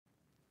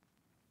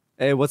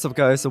Hey, what's up,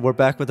 guys? So we're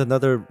back with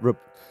another.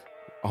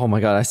 Oh my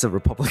god, I said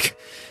Republic.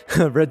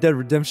 Red Dead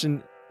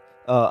Redemption,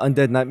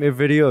 Undead Nightmare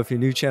video. If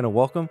you're new, channel,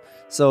 welcome.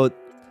 So,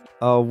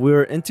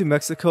 we're into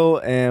Mexico,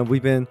 and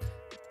we've been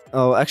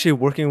actually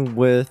working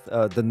with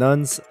the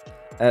nuns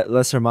at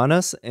Las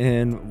Hermanas,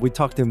 and we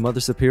talked to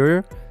Mother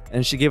Superior,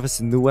 and she gave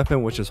us a new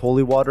weapon, which is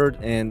holy watered,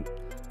 and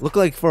looked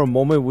like for a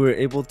moment we were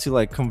able to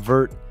like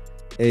convert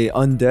a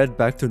undead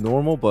back to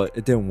normal, but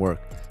it didn't work.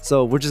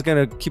 So we're just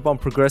gonna keep on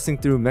progressing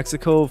through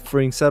Mexico,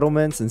 freeing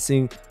settlements and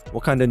seeing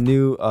what kind of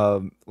new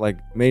like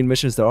main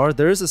missions there are.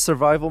 There is a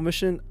survival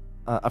mission,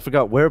 I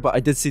forgot where, but I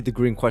did see the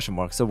green question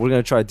mark, so we're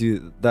gonna try to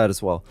do that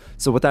as well.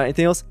 So without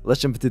anything else,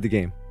 let's jump into the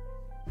game.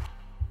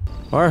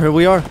 All right, here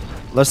we are,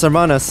 Las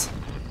Hermanas.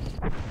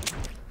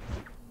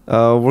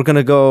 We're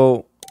gonna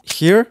go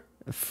here,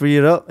 free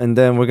it up, and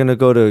then we're gonna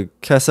go to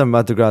Casa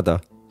Madrugada.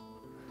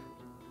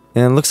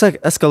 And looks like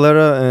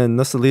Escalera and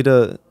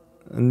Nosalita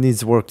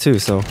needs work too,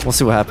 so we'll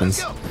see what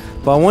happens.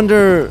 But I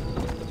wonder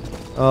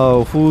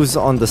who's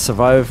on the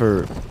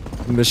survivor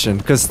mission,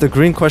 because the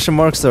green question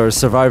marks are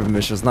survivor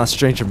missions, not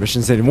stranger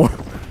missions anymore.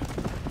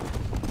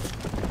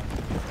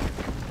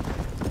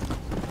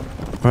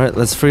 Alright,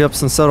 let's free up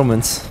some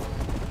settlements.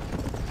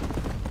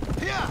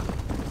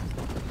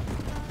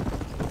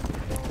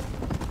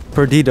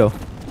 Perdido.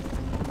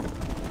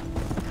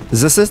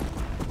 Is this it?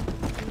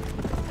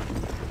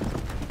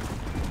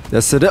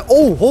 Yes, it is.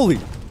 Oh, holy!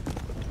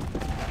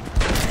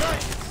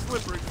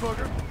 Slippery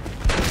bugger.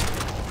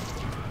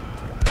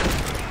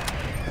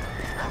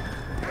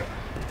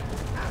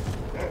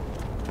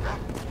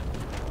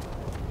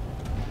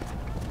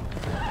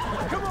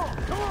 Come on,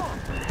 come on.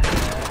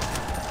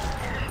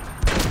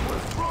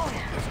 What's wrong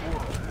with this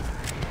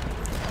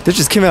world? They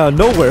just came out of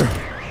nowhere.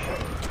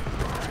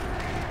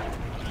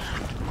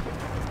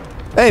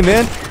 Hey,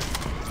 man!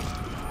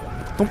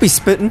 Don't be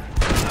spitting.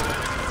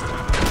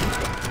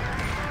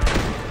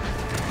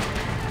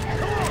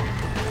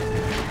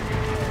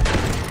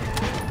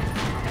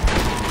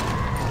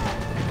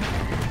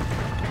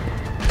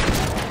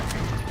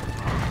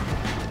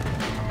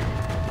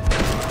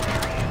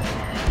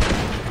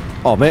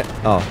 Oh man,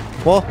 oh,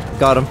 well,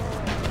 got him.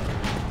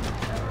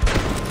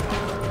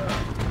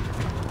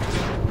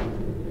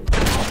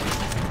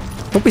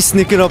 Don't be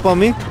sneaking up on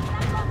me.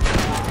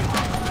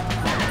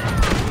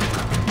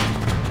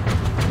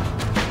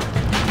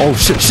 Oh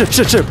shit,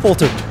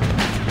 bolter.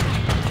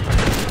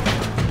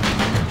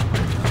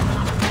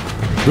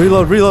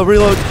 Reload.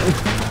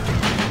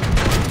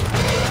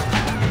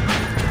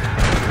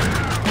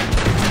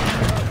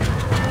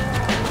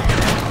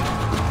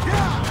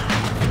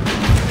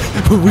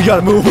 We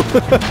gotta move.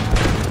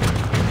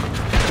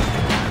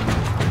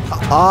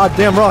 Ah,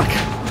 damn rock.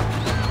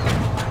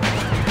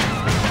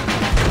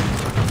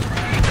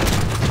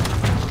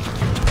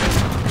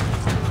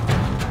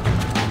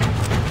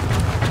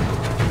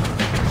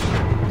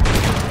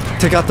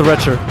 Take out the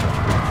retcher.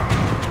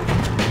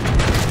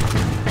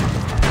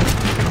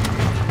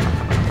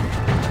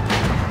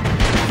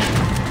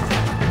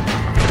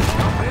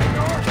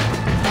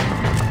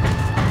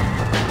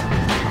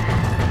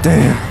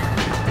 Damn.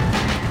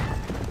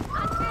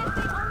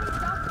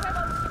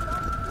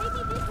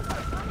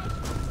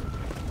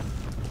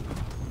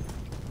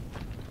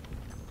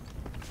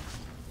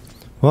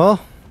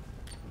 Well,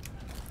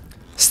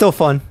 still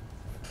fun.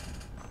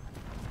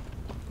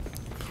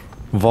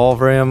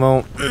 Revolver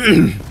ammo.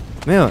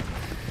 Man,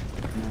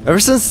 ever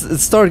since it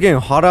started getting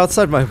hot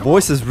outside, my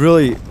voice is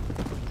really...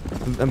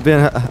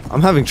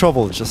 I'm having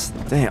trouble, just...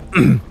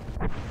 Damn.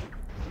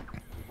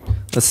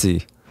 Let's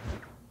see.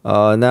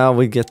 Now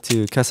we get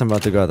to Casa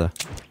Madrugada.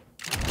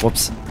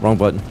 Whoops, wrong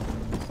button.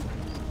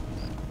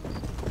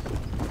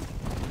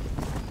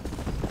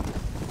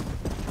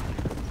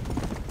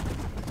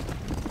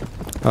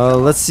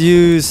 Let's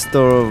use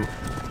the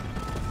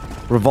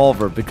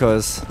revolver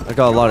because I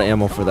got a lot of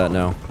ammo for that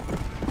now.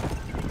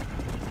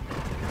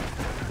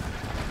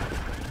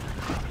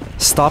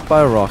 Stop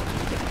by a rock.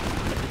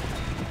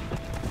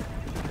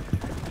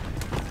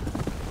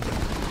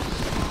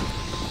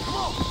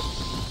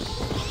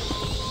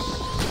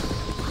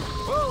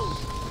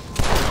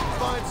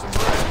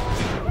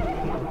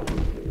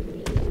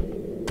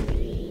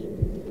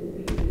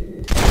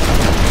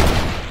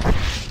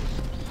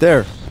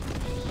 There.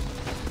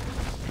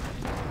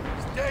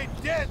 Stay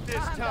dead this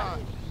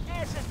time.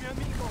 Ese es mi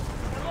amigo.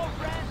 Hello,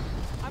 friend.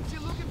 I'm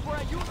still looking for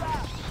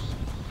ayuda.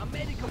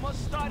 America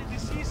must study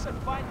disease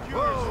and find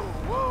cures.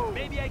 Whoa.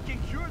 Maybe I can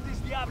cure these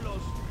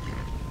diablos.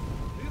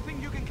 Do you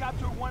think you can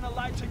capture one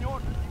alive,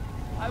 senor?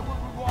 I will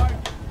reward you.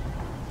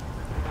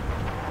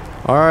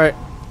 Alright.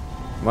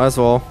 Might as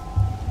well.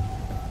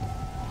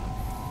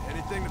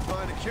 Anything to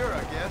find a cure,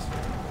 I guess.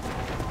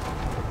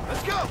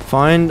 Let's go.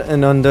 Find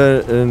an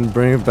undead and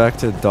bring it back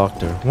to the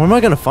doctor. Where am I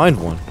gonna find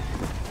one?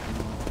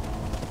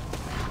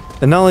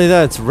 And not only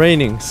that, it's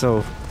raining,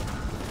 so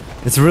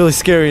it's really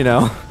scary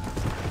now.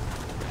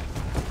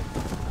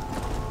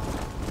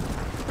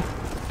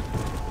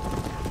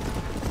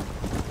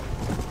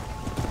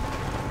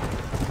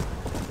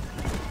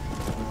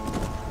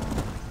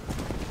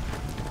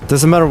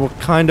 Doesn't matter what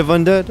kind of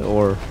undead,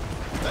 or...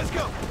 Let's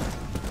go.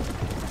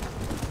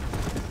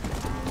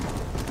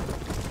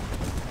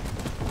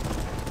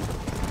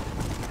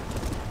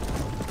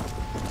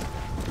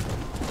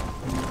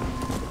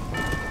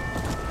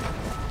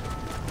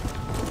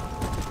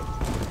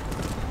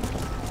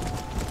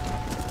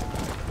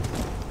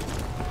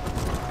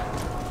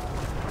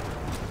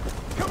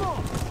 Come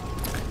on.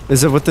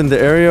 Is it within the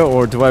area,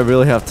 or do I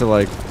really have to,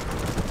 like...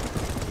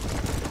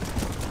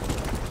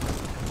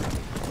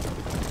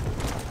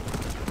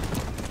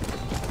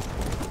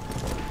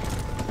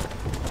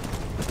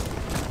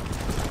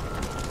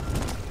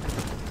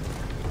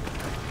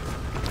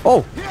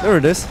 Oh, there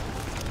it is.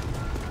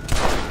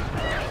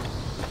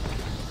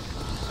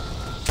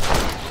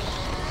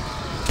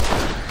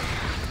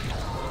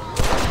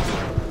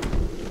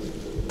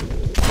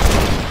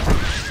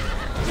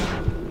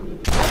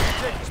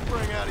 Take a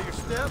spring out of your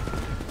step.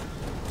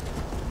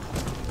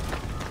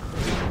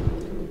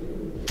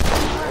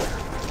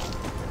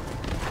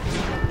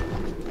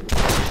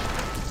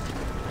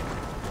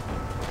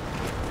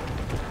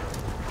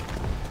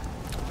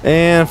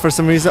 And for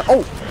some reason...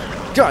 Oh!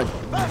 God!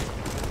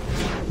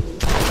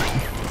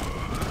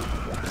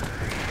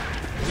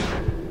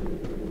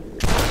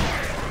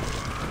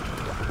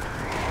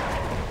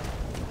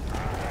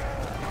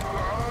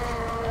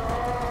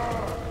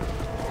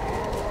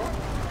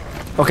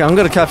 Okay, I'm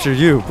gonna capture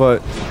you, but...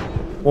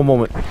 One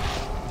moment.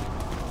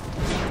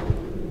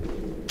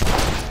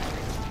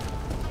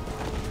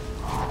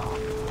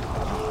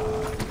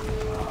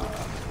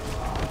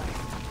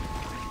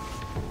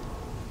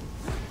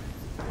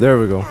 There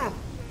we go.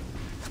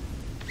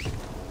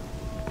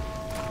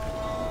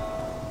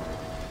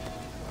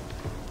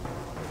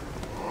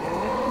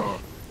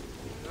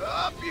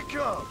 Up you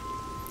come.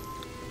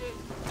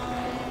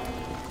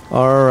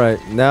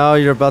 Alright, now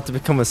you're about to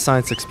become a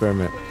science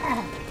experiment.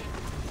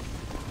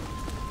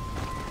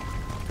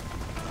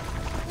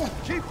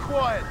 Keep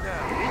quiet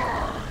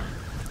now.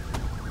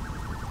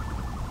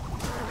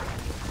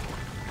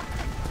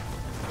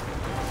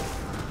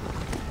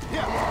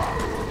 Yeah.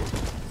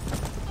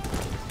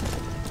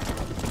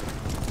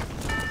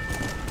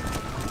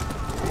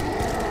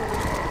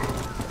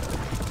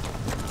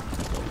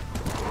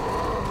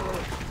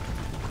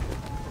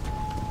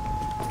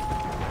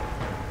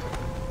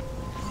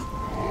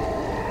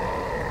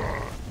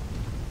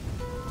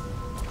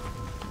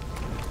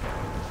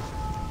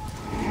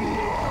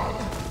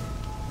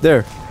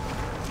 There.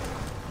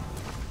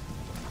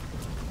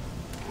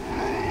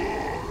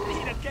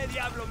 Mira qué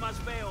diablo más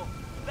feo.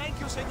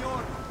 Thank you,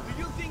 señor. Do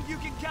you think you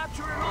can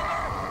capture another?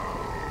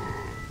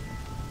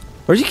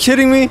 Are you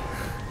kidding me?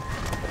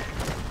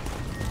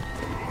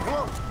 Come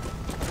on.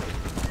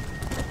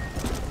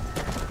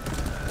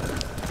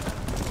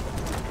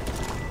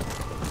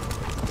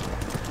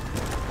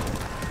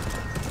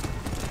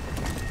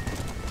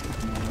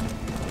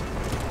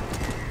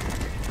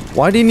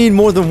 Why do you need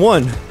more than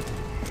one?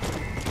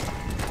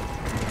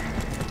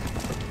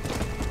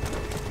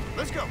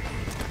 Let's go.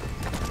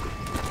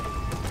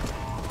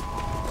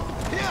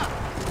 Yeah.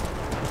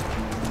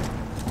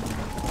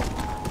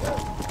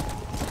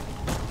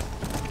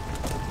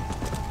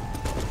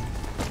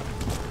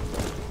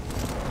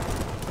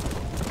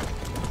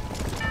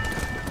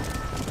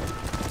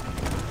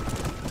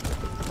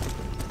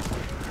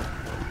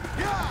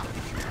 Yeah.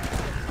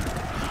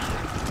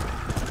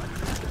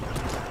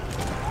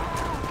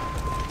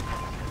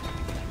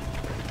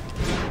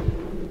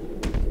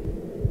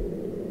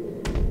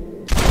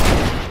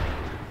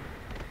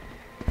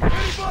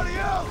 Anybody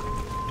else?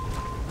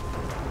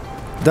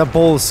 That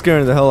bull is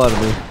scaring the hell out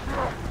of me.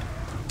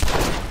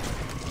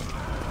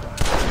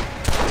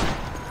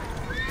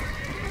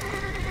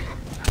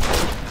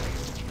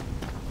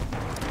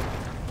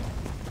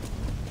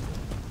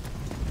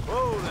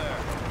 Whoa there.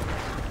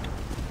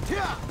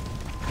 Yeah.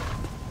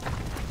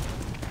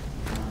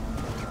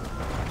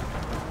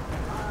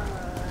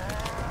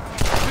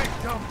 Big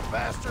dumb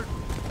bastard.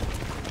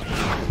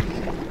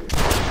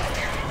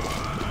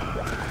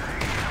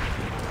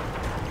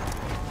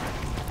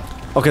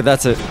 Okay,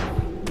 that's it.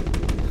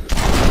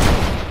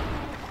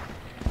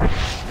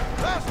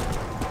 Bastard.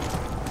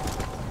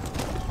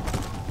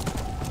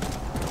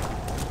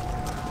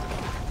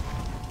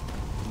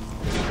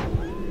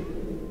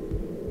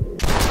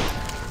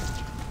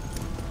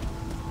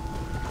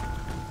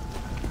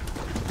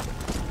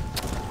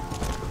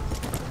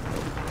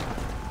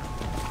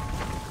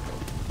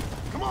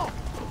 Come on.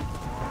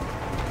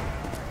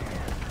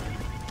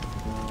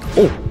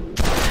 Oh!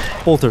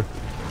 Bolter.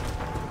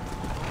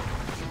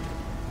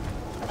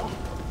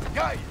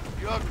 Got you,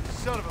 you ugly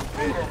son of a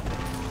bitch.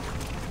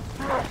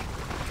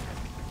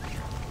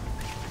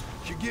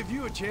 Should give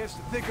you a chance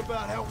to think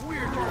about how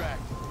weird you're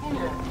acting.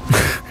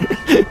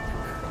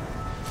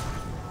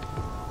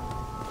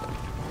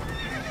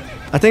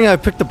 I think I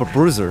picked up a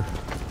bruiser.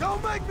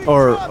 Don't make me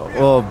Or, drop you.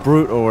 well,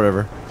 brute or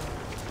whatever.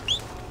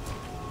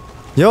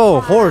 Yo,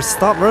 horse,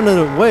 stop running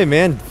away,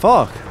 man.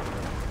 Fuck.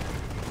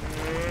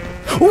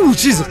 Oh,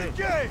 Jesus.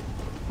 Game.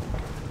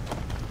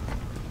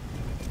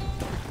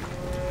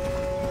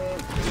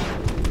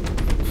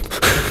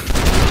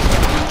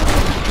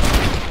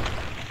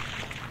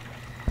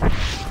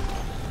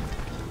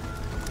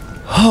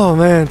 Oh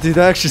man, dude,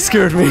 that actually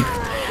scared me.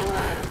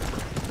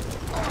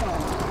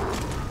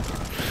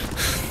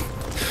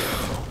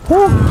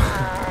 Whew.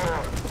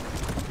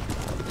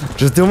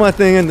 Just do my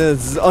thing and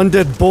this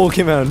undead bull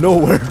came out of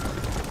nowhere.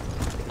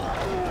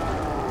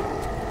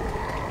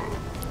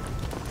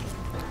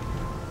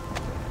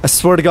 I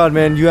swear to God,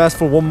 man, you ask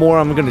for one more,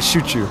 I'm gonna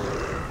shoot you.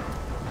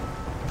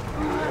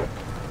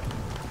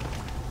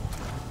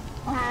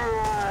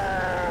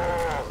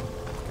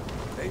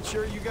 Ain't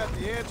sure you got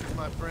the answers,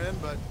 my friend,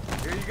 but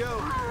here you go.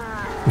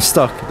 I'm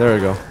stuck. There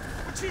we go.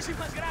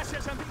 Muchísimas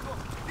gracias, amigo.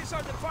 These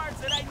are the parts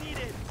that I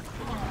needed.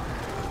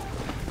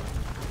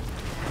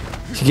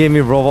 She gave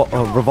me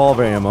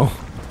revolver ammo.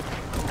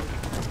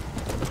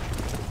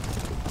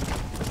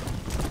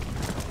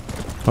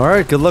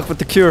 Alright, good luck with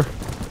the cure.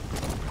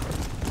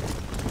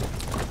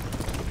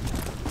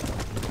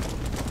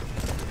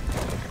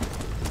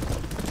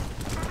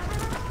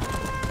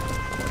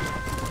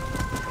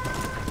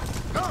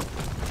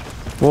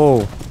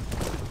 Whoa.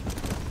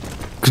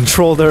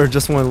 Control there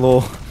just went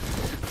low.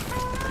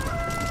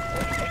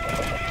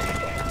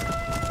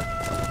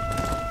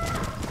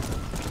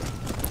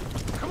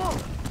 Come on.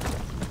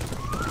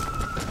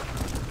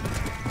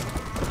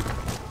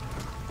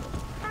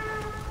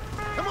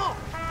 Come on.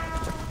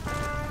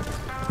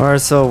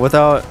 Alright, so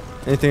without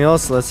anything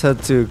else, let's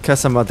head to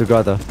Casa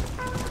Madrugada.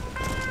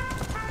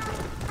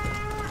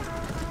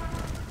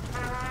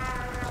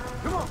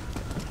 Come on.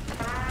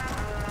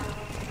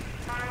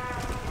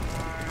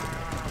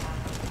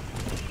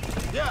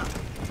 Yeah.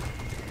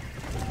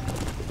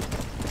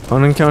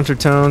 Unencountered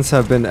towns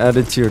have been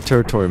added to your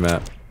territory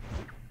map.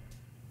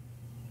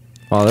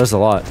 Wow, there's a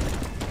lot.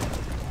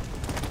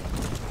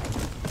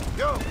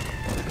 Go.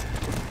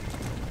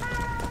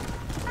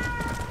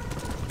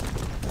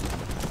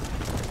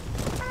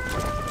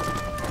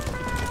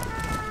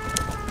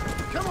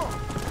 Come on.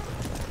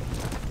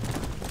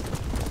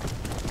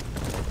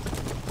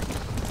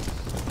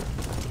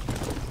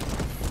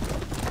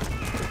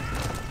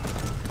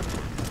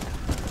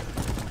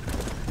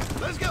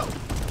 Let's go.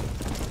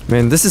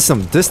 Man, this is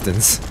some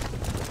distance.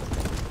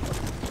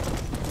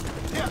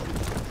 Yeah.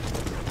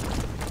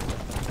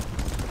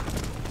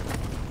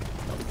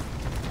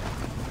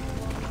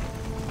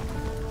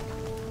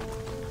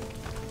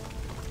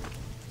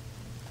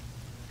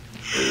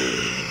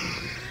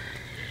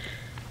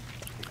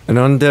 An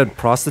undead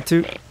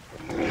prostitute?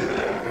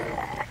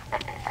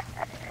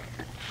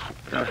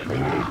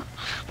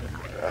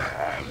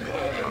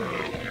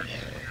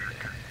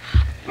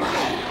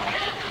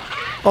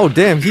 Oh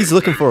damn, he's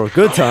looking for a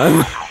good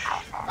time.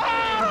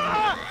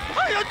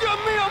 ¡Ay, Dios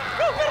mío!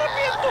 ¡No, me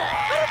arrepiento!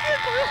 ¡Me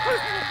arrepiento!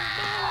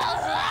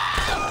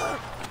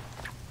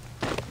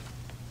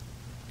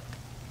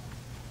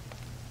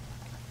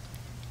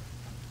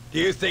 Do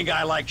you think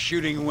I like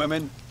shooting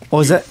women? Oh,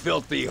 is You that-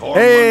 filthy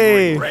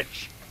Hey! whoremongering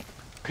wretch.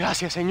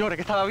 Gracias, señores,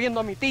 que estaba viendo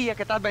a mi tía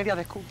que tal venía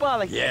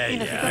desculpada. Yeah, y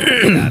yeah.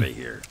 Get out of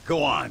here.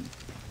 Go on.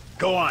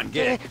 Go on,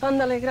 get it.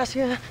 Ándale,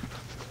 gracias.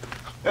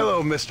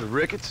 Hello, Mr.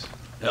 Ricketts.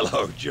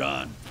 Hello,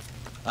 John.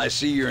 I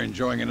see you're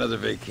enjoying another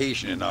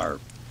vacation in our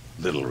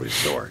little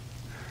resort.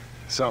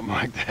 Something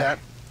like that.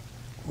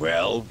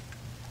 Well,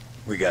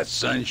 we got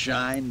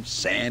sunshine,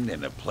 sand,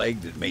 and a plague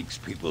that makes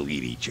people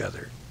eat each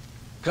other.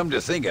 Come to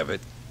think of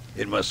it,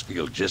 it must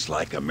feel just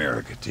like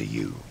America to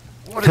you.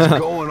 What is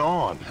going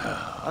on?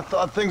 I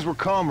thought things were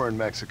calmer in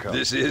Mexico.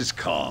 This is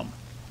calm.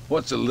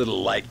 What's a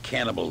little light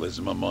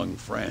cannibalism among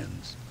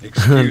friends?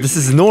 Excuse This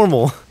me. is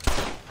normal.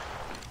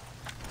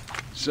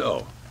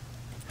 So,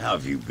 how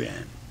have you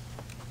been?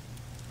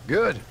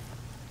 Good.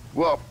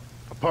 Well,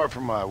 apart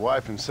from my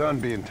wife and son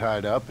being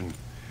tied up and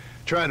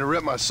trying to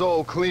rip my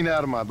soul clean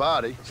out of my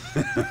body,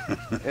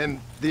 and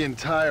the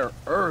entire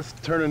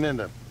earth turning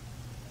into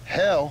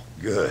hell.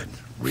 Good.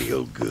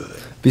 Real good.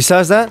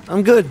 Besides that,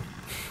 I'm good.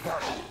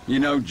 You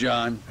know,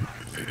 John,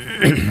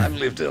 I've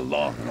lived a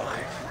long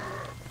life.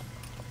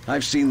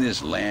 I've seen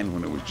this land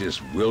when it was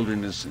just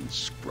wilderness and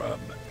scrub.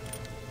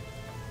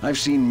 I've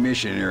seen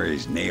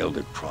missionaries nailed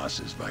to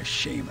crosses by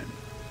shaman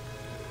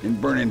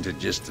and burn into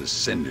just the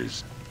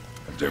cinders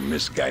of their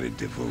misguided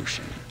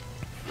devotion.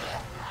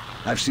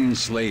 I've seen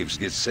slaves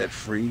get set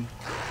free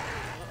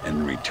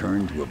and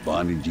return to a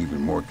bondage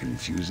even more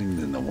confusing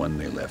than the one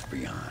they left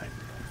behind.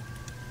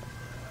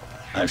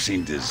 I've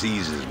seen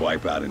diseases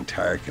wipe out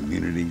entire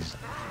communities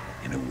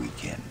in a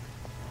weekend.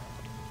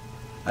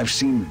 I've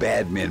seen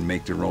bad men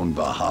make their own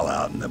Valhalla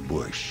out in the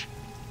bush,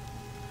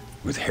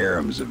 with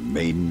harems of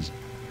maidens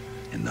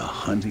and the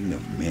hunting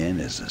of men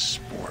as a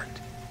sport.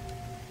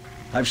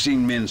 I've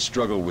seen men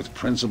struggle with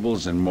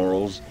principles and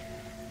morals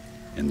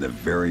and the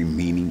very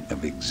meaning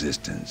of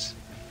existence.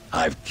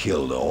 I've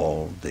killed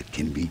all that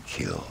can be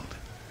killed.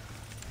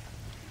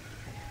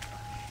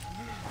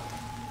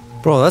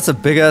 Bro, that's a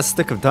big ass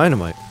stick of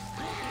dynamite.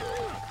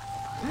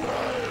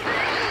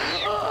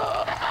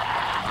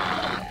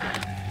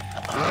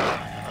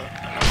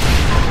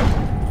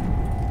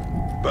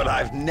 But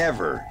I've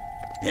never,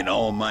 in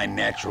all my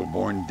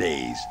natural-born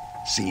days,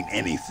 seen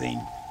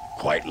anything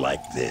quite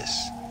like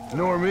this.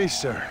 Nor me,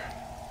 sir.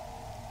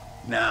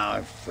 Now,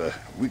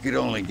 if we could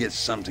only get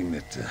something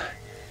that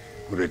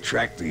would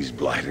attract these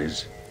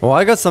blighters, Oh,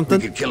 I got we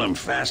something. could kill them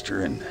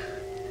faster and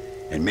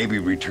maybe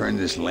return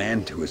this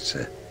land to its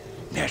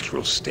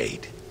natural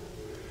state.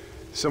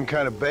 Some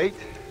kind of bait?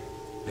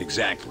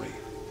 Exactly.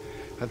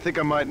 I think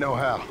I might know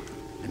how.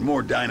 And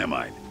more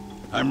dynamite.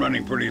 I'm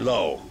running pretty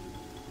low.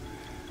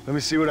 Let me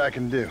see what I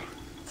can do.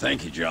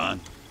 Thank you, John.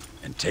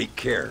 And take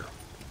care.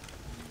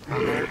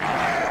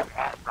 I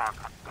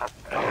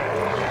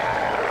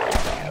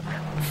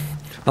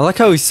like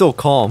how he's so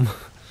calm.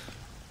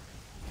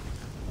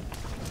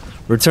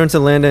 Return to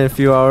land in a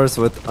few hours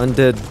with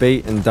undead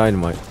bait and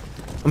dynamite.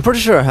 I'm pretty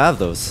sure I have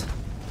those.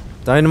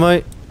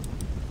 Dynamite,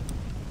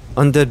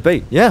 undead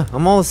bait. Yeah,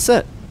 I'm all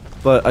set.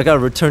 But I gotta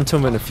return to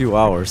him in a few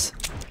hours.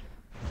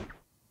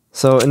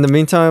 So in the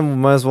meantime, we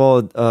might as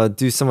well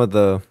do some of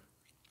the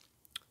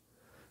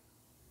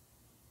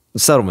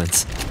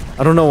settlements.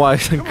 I don't know why I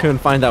couldn't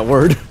find that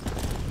word.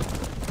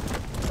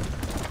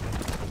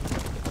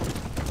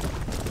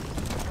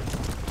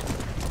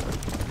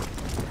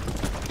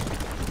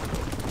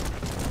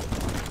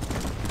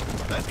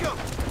 Let's go.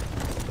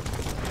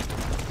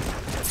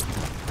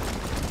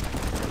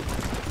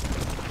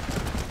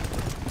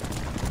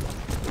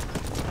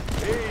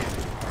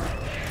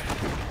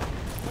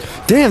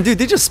 Damn, dude,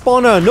 they just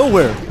spawned out of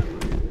nowhere.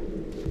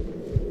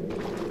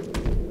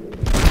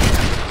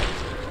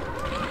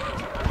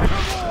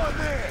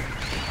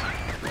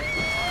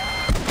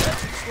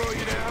 Slow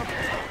you down.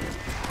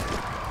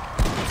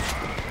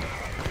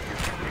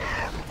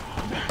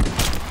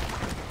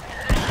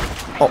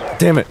 Oh,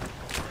 damn it.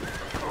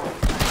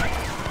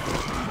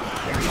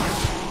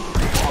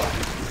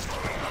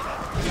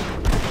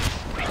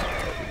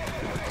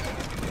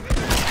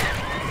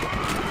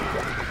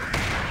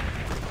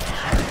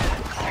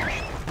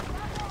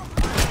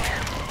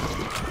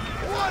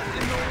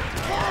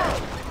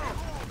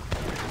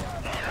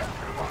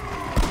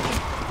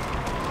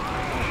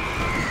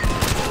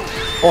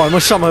 Oh, I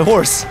almost shot my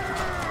horse.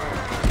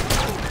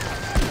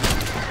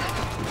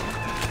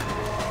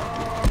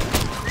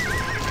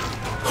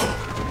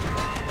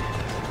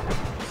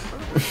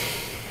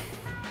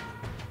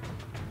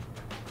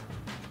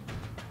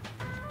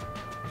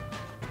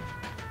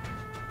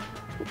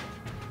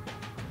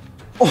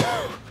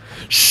 Oh,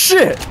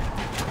 shit!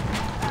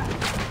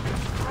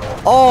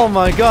 Oh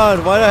my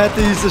god, why did I have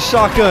to use the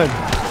shotgun?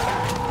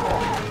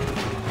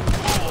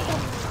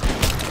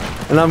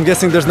 And I'm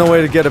guessing there's no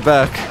way to get it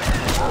back.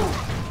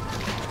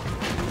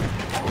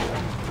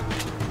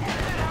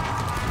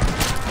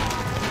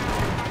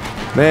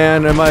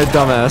 Man, am I a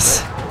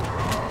dumbass.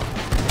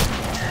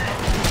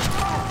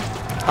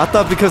 I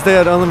thought because they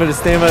had unlimited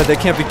stamina, they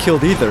can't be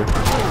killed either.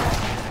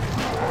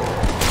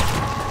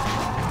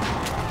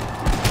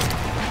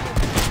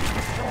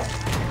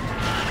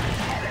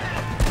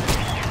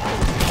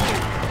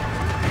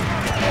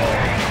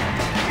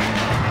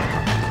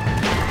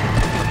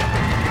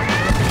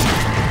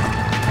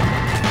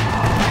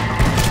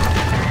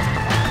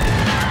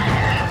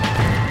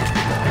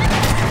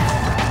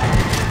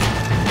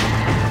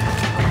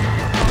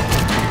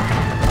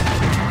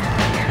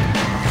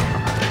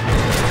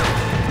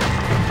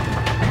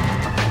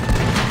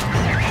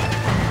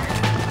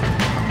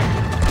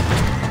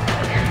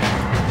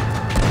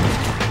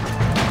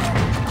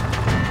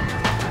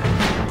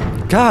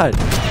 God!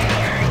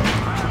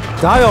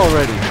 Die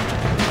already!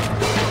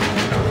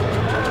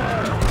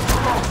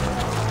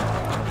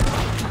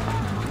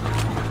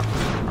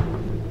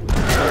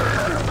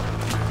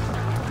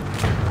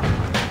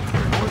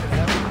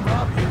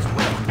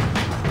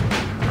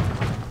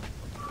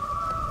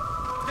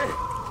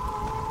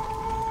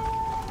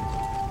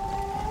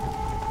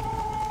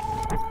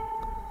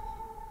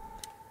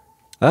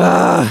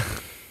 Ah!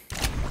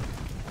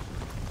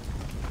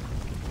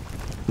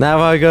 Now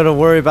I gotta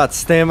worry about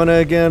stamina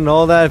again and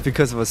all that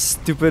because of a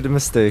stupid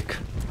mistake.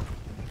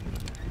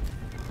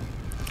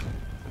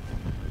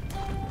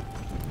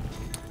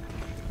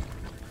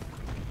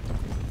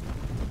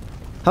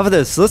 How about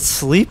this? Let's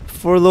sleep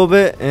for a little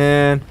bit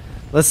and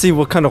let's see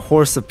what kind of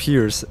horse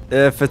appears.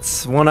 If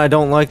it's one I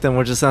don't like, then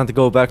we'll just have to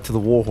go back to the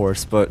war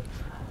horse, but...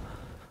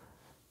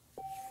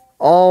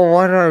 Oh,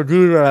 why did I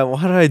do that?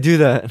 Why did I do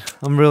that?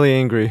 I'm really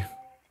angry.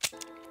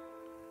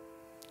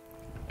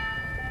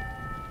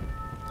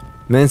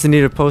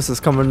 Manzanita Post is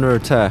coming under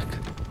attack.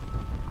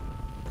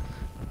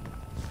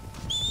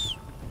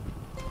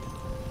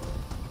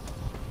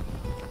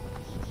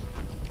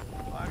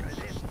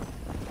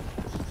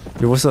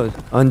 Yo, what's up?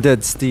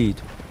 Undead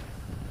Steed.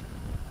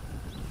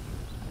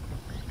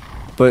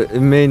 But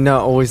it may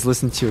not always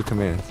listen to your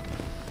commands.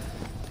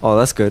 Oh,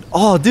 that's good.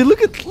 Oh, dude,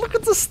 look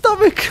at the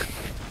stomach.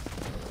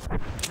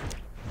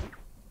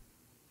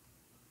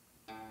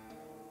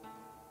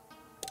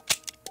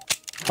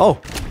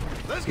 Oh,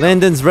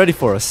 Landon's ready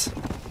for us.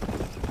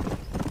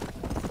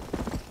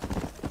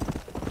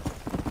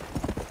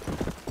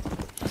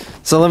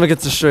 So let me get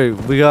this straight.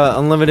 We got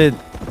unlimited.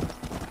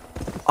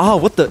 Oh,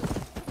 what the?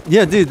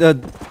 Yeah, dude.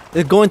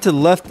 It going to the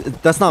left.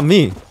 That's not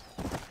me.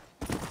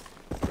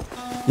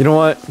 You know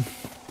what?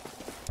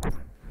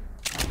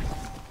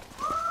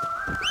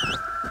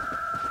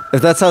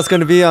 If that's how it's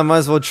gonna be, I might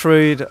as well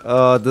trade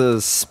the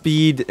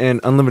speed and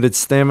unlimited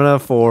stamina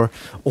for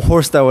a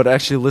horse that would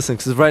actually listen.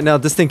 Because right now,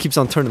 this thing keeps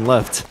on turning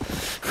left.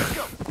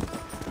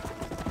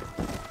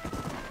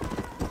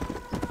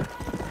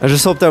 I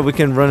just hope that we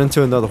can run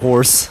into another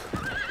horse.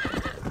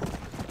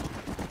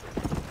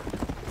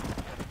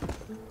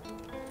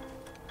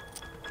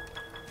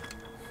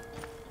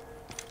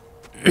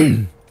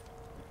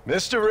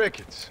 Mr.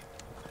 Ricketts,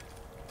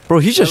 Bro,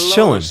 he's just Hello,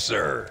 chilling.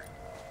 sir.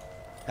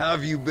 How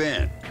have you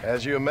been?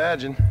 as you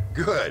imagine,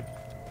 Good.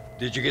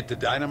 Did you get the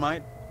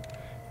dynamite?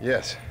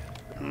 yes.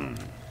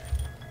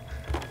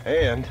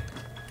 And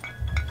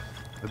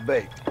the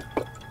bait.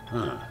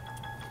 Huh.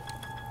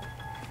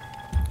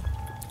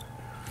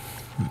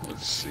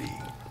 Let's see.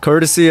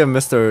 Courtesy of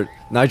Mr.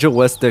 Nigel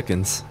West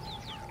Dickens.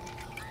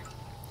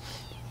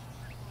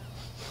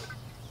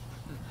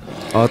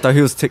 Oh, I thought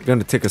he was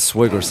gonna take a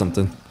swig or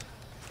something.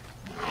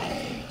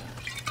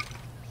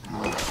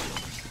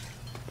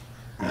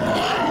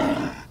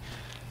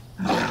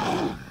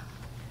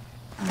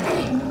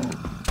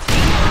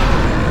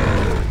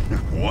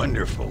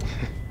 Wonderful.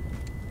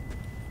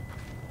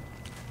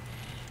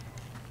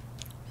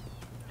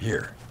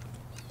 Here.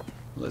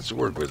 Let's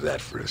work with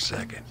that for a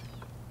second.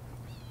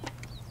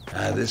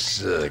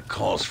 This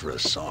calls for a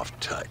soft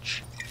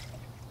touch.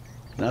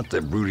 Not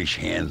the brutish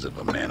hands of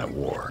a man of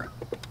war,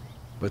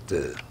 but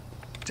the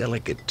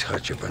delicate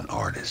touch of an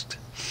artist.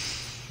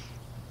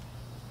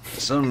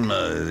 Some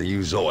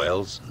use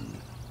oils, and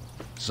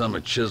some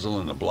a chisel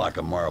and a block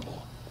of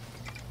marble.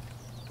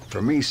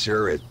 For me,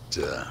 sir, it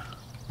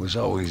was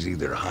always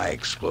either high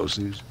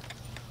explosives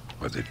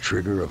or the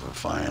trigger of a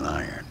fine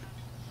iron.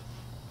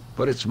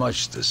 But it's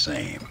much the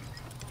same.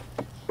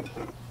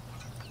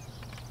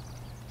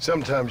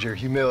 Sometimes your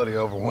humility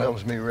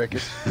overwhelms me,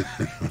 Ricketts.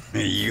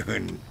 You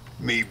and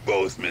me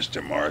both,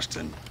 Mr.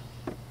 Marston.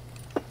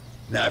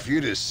 Now, if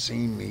you'd have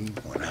seen me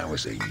when I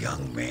was a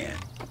young man,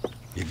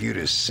 if you'd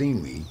have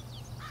seen me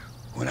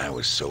when I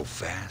was so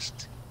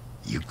fast,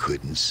 you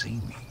couldn't see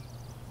me.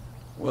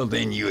 Well,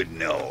 then you'd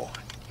know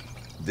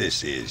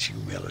this is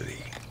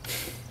humility.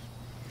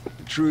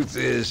 The truth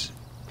is,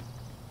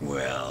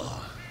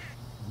 well,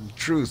 the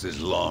truth is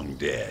long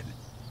dead.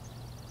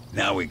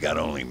 Now we got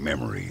only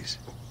memories.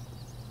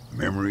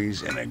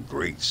 Memories and a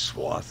great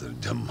swath of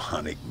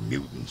demonic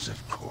mutants,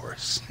 of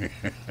course.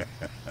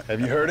 Have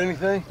you heard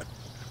anything?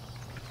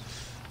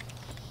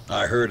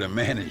 I heard a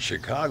man in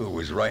Chicago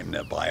was writing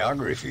a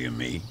biography of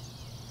me.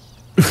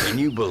 Can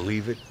you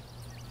believe it?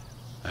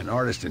 An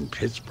artist in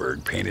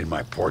Pittsburgh painted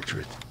my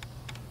portrait.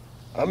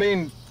 I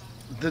mean,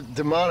 the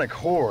demonic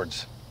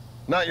hordes,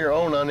 not your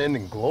own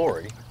unending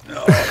glory.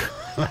 No.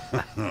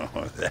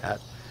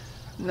 That.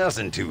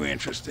 Nothing too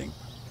interesting.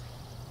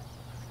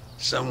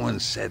 Someone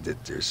said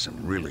that there's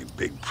some really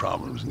big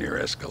problems near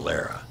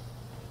Escalera.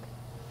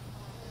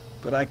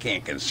 But I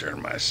can't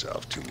concern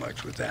myself too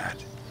much with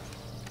that.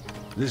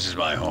 This is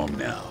my home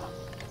now.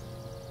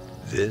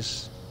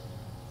 This,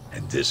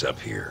 and this up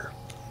here.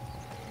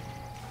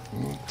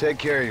 Take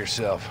care of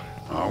yourself.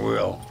 I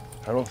will.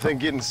 I don't think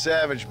getting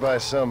savaged by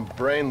some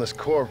brainless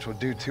corpse would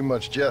do too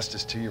much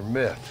justice to your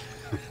myth.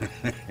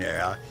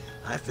 Yeah,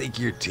 I think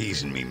you're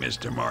teasing me,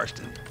 Mr.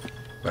 Marston.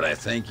 But I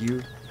thank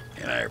you,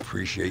 and I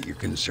appreciate your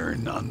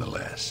concern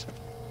nonetheless.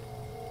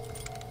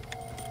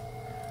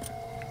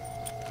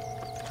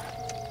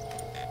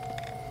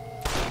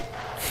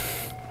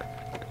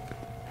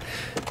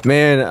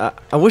 Man,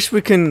 I wish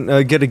we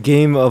can get a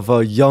game of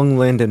young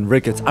Landon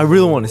Ricketts. I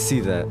really want to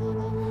see that.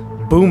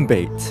 Boom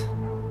bait.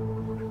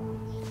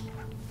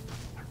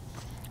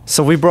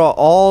 So we brought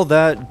all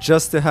that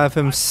just to have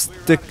him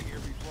stick.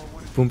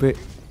 Boom bait.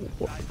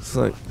 It's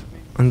like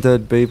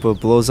undead bait, but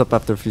blows up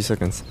after a few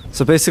seconds.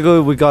 So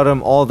basically, we got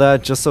him all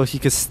that just so he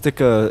could stick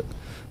a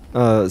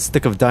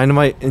stick of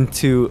dynamite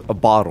into a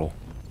bottle.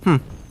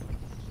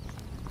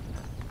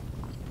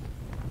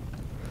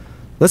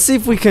 Let's see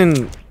if we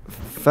can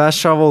fast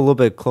travel a little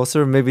bit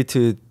closer, maybe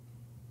to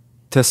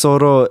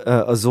Tesoro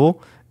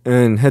Azul,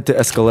 and head to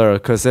Escalera.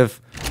 Because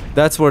if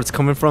that's where it's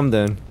coming from,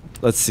 then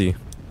let's see.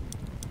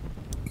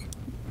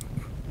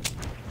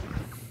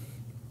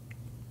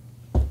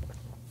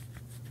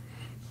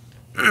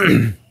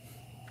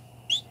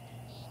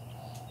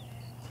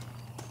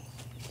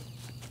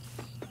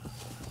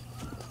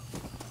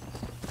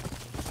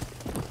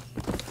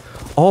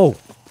 Oh,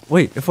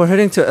 wait, if we're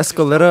heading to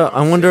Escalera,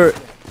 I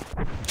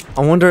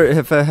wonder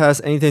if it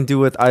has anything to do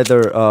with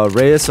either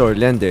Reyes or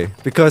Lende,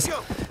 because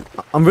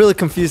I'm really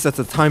confused at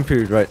the time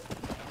period, right?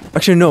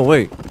 Actually, no,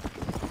 wait.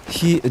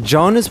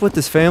 John is with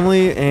his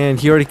family, and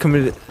he already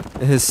committed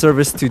his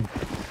service to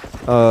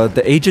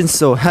the agents,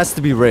 so it has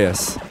to be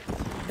Reyes.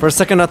 For a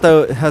second, I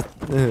thought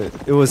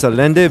it was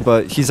Allende,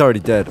 but he's already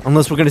dead.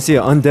 Unless we're gonna see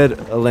an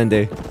undead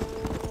Allende.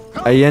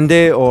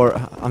 Allende, or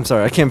I'm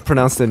sorry, I can't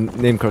pronounce the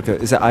name correctly.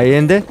 Is it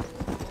Allende?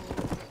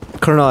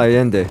 Colonel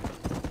Allende.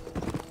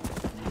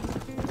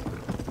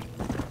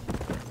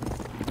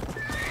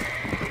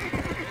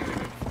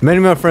 Many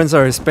of my friends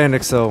are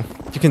Hispanic, so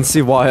you can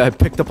see why I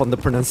picked up on the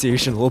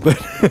pronunciation a little bit.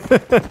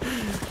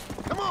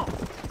 Come on!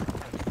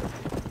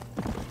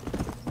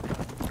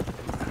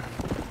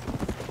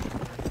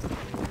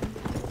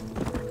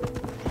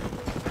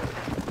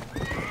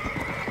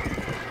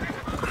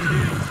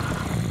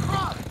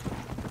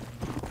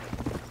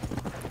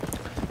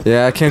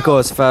 Yeah, I can't go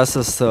as fast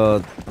as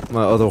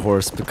my other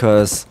horse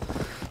because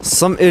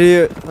some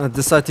idiot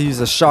decided to use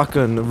a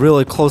shotgun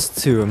really close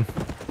to him.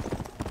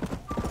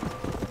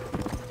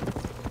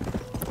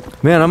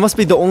 Man, I must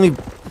be the only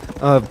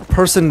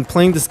person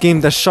playing this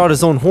game that shot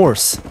his own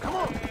horse.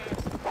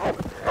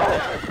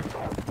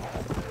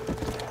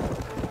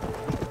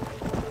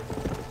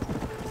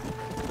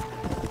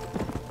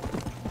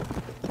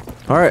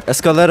 Alright,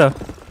 Escalera.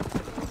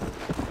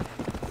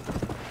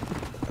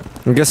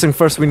 I'm guessing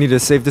first we need to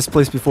save this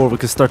place before we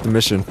can start the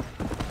mission.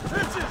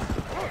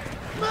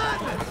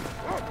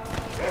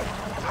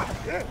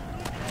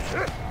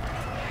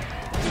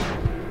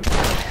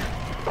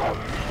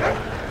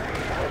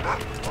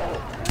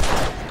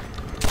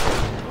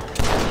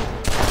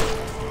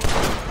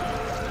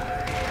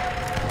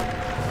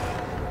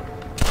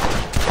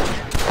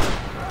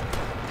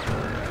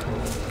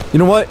 You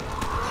know what?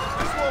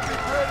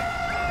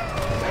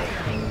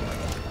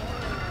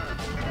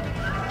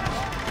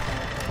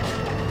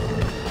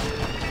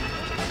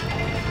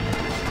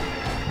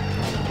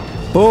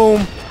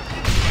 Boom.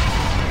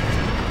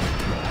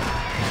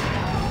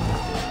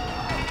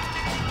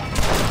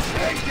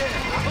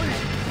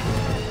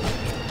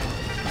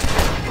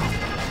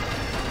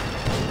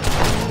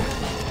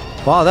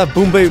 Wow, that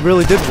boom bait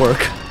really did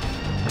work.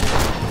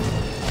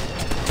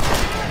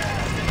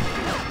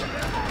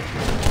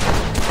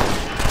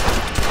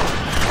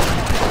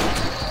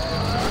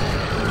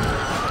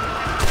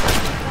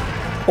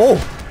 Oh.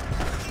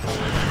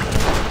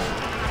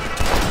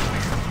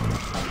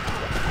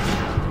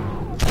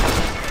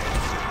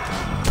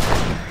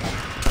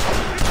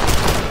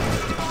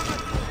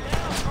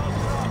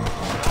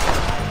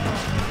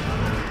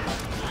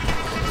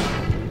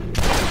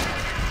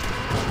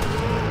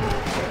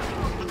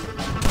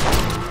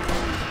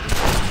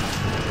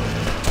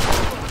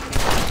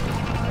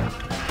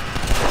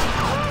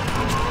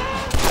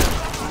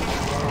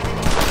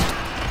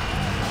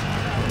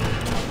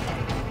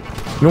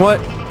 You know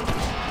what?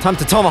 Time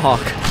to tomahawk.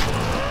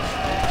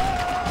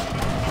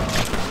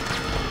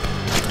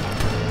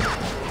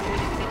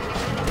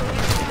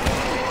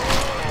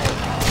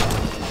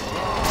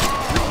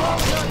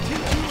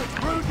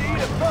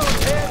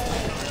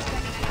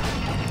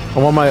 I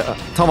want my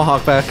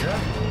tomahawk back.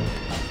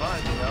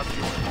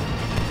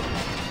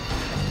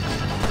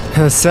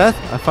 Seth,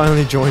 I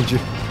finally joined you.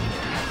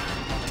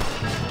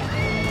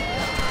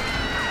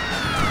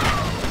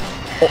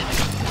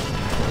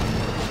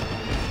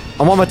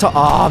 I'm on my top.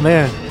 Ah,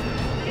 man.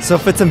 So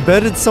if it's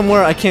embedded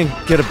somewhere, I can't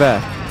get it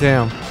back.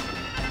 Damn.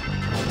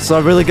 So I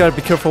really gotta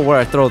be careful where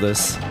I throw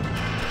this.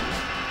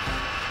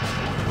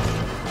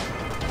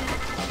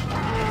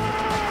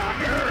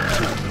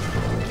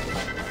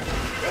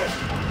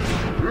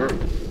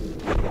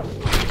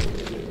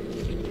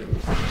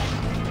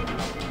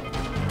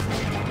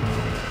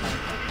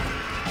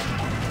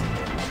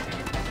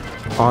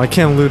 Oh, I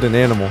can't loot an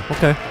animal.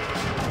 Okay.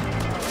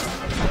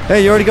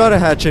 Hey, you already got a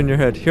hatch in your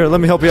head. Here, let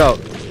me help you out.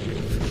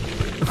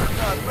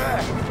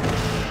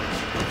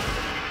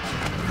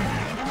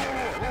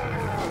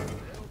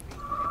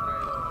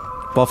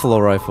 Buffalo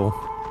rifle.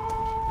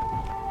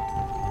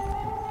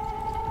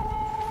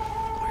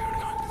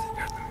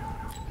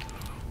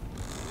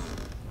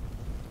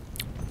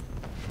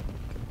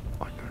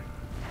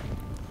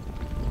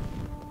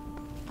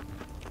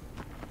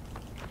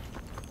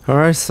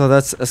 Alright, so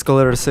that's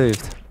escalator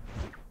saved.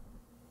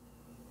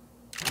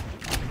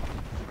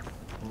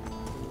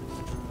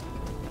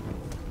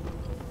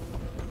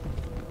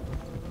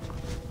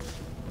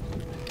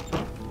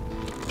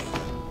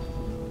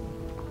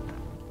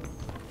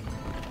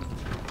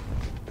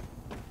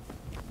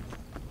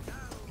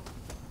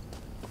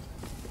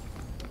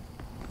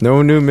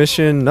 No new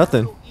mission,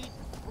 nothing.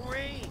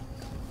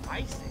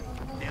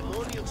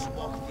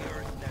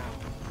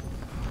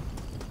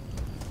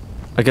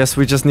 I guess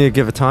we just need to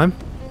give it time.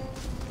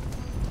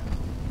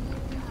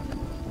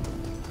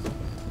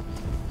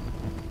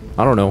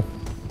 I don't know.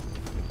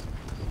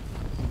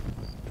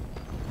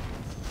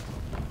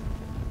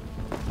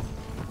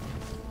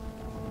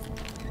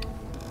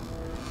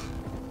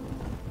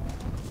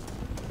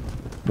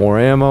 More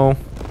ammo.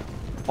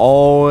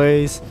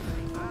 Always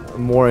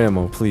more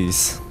ammo,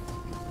 please.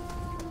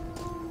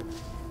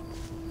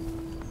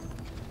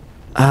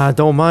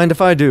 Don't mind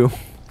if I do.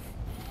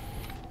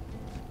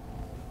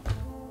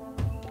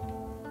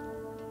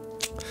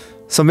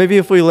 So maybe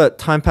if we let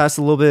time pass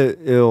a little bit,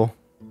 it'll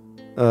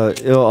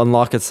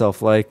unlock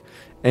itself. Like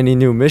any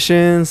new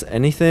missions,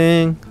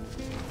 anything.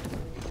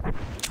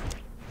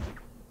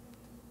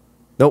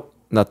 Nope,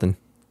 nothing.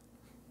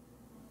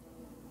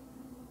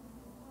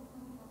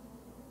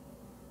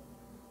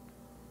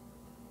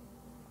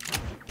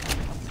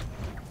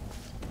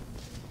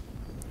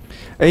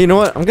 Hey, you know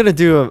what? I'm gonna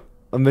do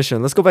a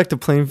mission. Let's go back to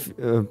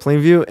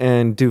Plainview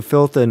and do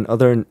filth and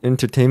other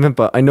entertainment,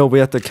 but I know we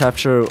have to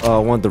capture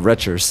one of the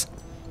retchers.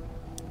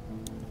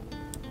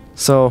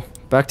 So,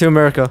 back to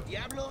America.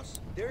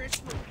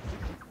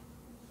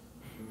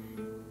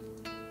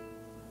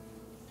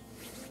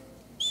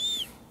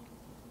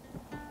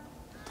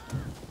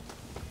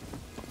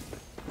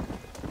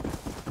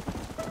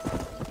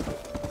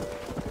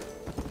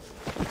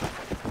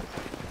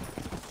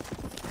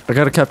 I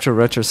gotta capture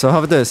Retcher. So how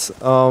about this?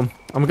 I'm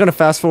gonna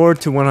fast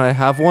forward to when I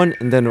have one,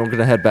 and then we're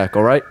gonna head back.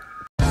 All right.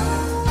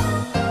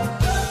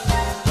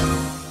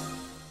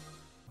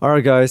 All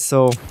right, guys.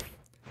 So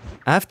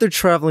after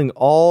traveling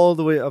all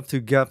the way up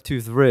to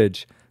Gaptooth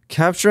Ridge,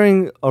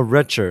 capturing a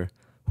Retcher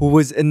who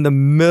was in the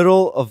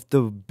middle of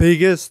the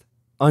biggest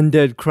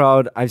undead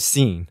crowd I've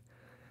seen.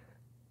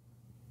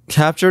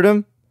 Captured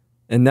him,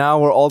 and now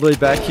we're all the way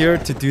back here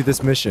to do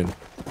this mission.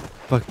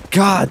 But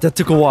God, that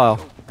took a while.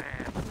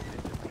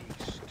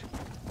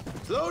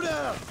 Slow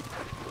down!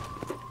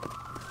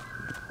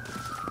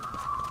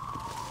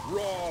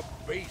 Raw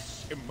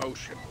base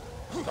emotion.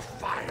 The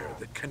fire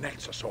that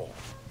connects us all.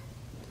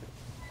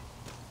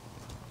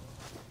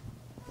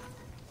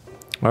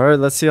 Alright,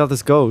 let's see how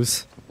this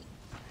goes.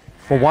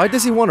 Well, why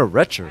does he want a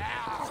Retcher?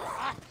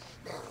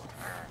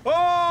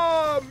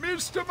 Ah,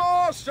 Mr.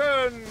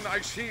 Marston! I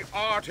see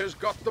art has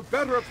got the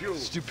better of you.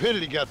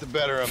 Stupidity got the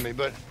better of me,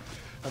 but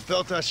I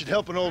felt I should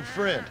help an old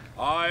friend.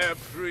 I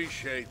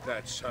appreciate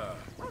that, sir.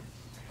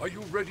 Are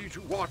you ready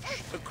to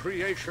watch the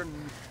creation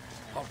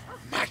of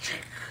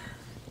magic?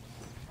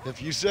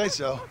 If you say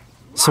so.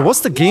 So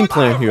what's the game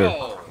plan here?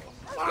 Wonderful.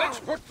 Let's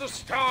put the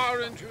star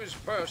into his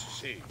first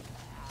scene.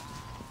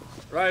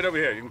 Right over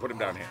here. You can put him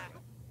down here.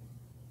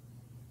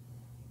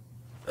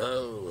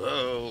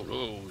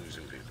 Oh.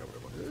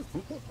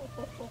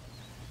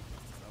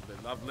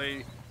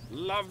 Lovely.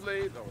 Oh,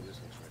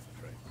 this looks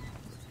right.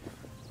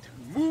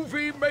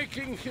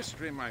 Movie-making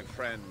history, my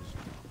friends.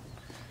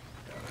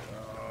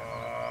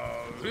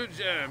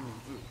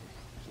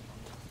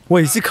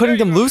 Wait, is he cutting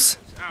them loose?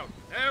 Out.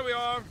 There we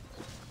are.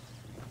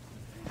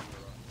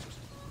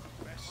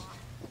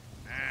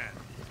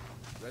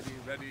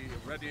 And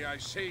ready. I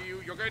see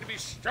you. You're going to be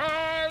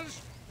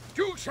stars.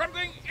 Do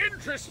something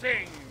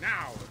interesting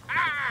now.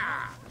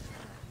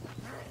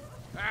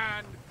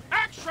 And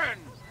action.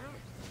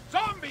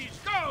 Zombies,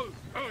 go!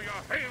 Oh,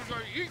 your hands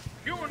are eat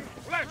human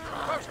flesh.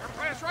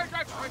 Flesh, right,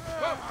 that's right.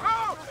 Go!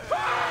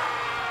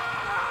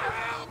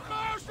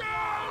 Monsters!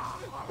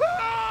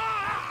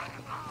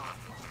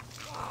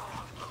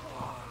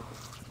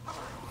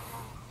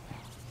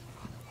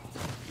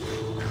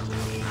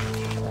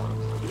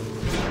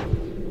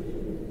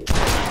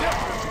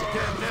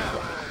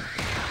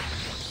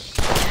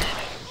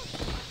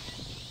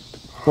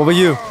 What about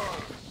you?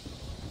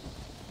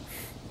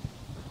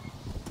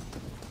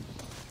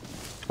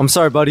 I'm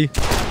sorry, buddy.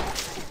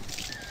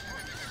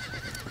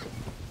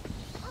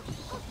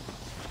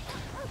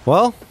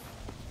 Well,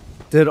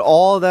 did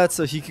all that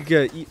so he could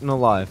get eaten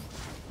alive.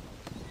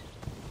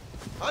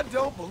 I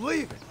don't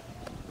believe it.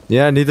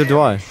 Yeah, neither do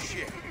I.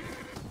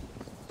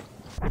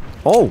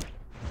 Oh!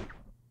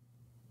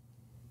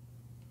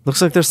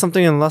 Looks like there's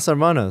something in Las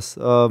Hermanas.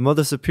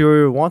 Mother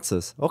Superior wants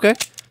us. Okay,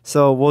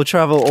 so we'll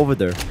travel over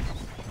there.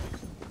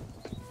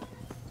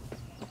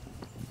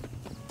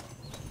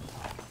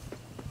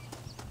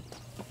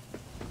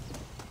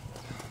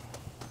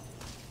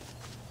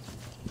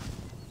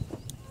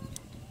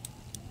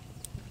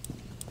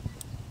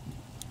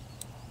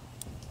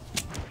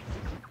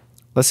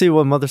 Let's see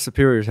what Mother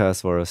Superior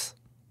has for us.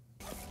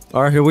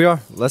 Alright, here we are.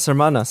 Las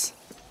Hermanas.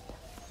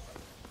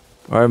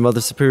 Alright,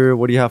 Mother Superior,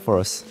 what do you have for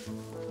us?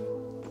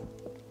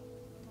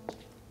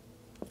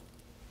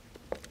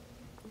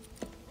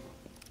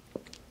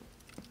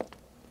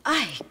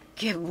 Ay,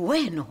 qué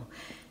bueno.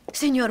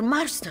 Señor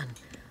Marston,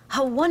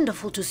 how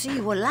wonderful to see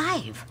you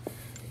alive.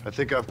 I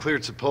think I've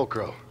cleared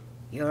Sepulcro.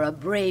 You're a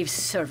brave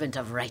servant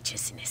of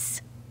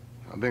righteousness.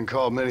 I've been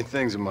called many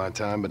things in my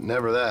time, but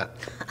never that.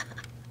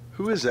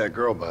 Who is that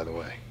girl, by the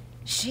way?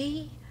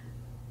 She?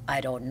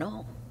 I don't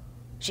know.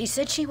 She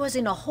said she was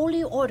in a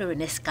holy order in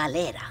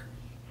Escalera.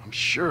 I'm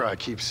sure I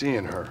keep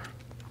seeing her.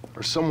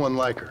 Or someone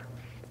like her.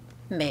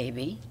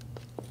 Maybe.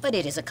 But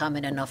it is a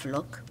common enough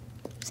look.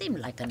 Seemed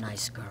like a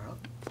nice girl.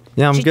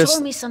 Yeah, She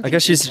told me I something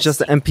guess she's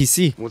just an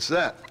NPC. What's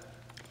that?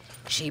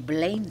 She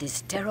blamed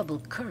this terrible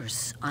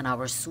curse on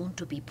our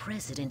soon-to-be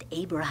president,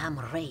 Abraham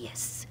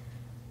Reyes.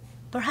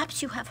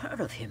 Perhaps you have heard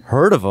of him.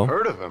 Heard of him?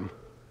 Heard of him?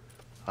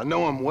 I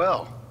know him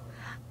well.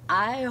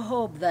 I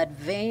hope that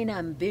vain,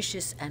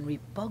 ambitious, and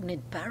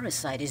repugnant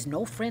parasite is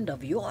no friend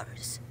of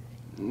yours.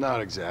 Not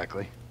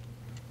exactly.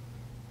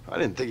 I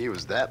didn't think he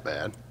was that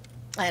bad.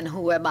 And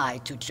who am I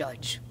to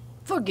judge?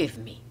 Forgive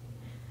me.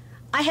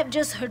 I have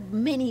just heard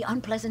many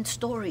unpleasant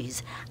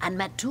stories and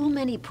met too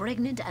many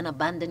pregnant and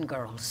abandoned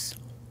girls.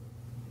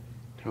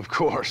 Of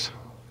course.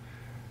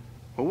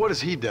 Well, what has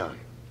he done?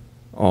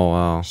 Oh,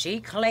 wow. She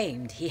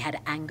claimed he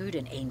had angered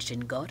an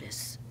ancient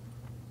goddess,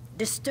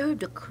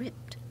 disturbed a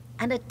crypt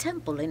and a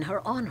temple in her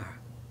honor.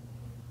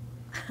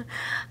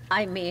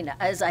 I mean,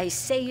 as I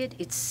say it,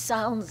 it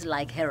sounds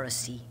like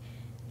heresy,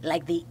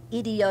 like the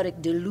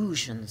idiotic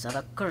delusions of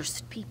a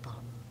cursed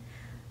people.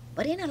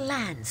 But in a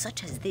land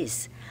such as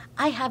this,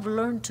 I have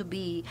learned to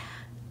be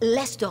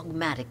less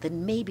dogmatic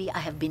than maybe I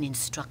have been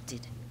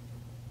instructed.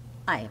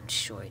 I am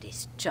sure it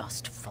is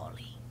just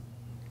folly.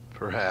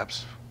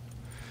 Perhaps.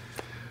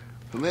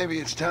 But maybe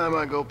it's time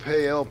I go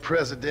pay El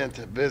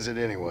Presidente a visit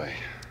anyway.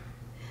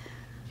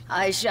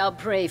 I shall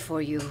pray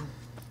for you.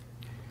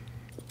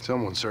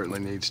 Someone certainly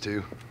needs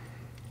to.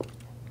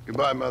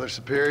 Goodbye, Mother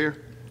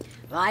Superior.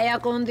 Vaya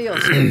con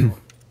Dios, hijo.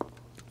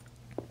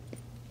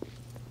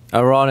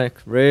 Ironic,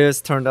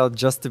 Reyes turned out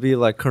just to be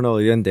like Colonel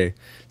Allende.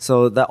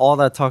 So that all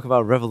that talk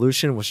about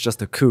revolution was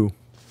just a coup.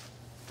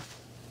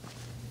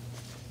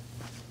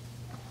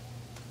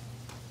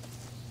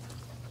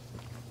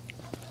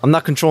 I'm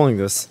not controlling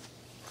this.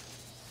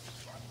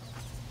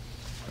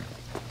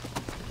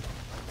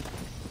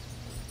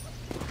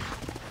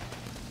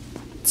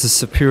 It's a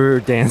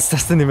superior dance.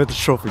 That's the name of the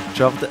trophy.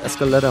 Drop the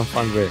escalator and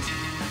find Reyes.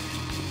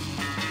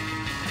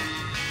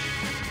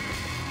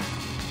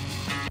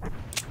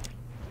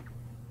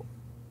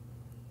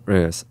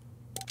 Reyes.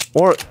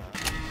 Or,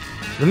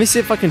 let me see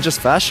if I can just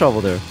fast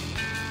travel there.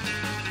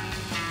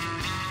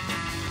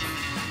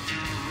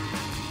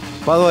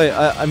 By the way,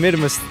 I made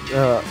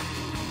a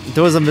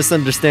there was a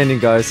misunderstanding,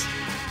 guys.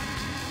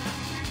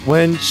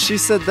 When she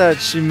said that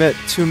she met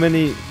too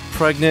many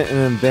pregnant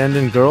and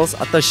abandoned girls,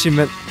 I thought she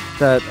meant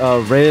that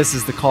Reyes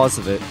is the cause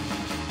of it.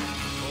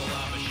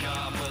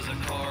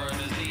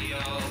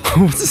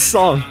 What's the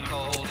song?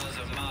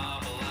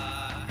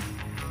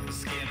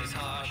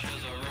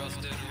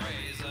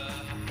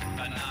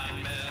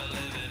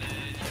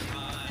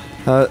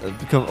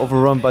 Become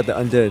overrun by the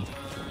undead.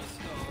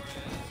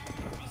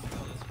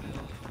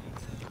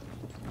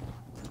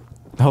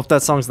 I hope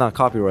that song's not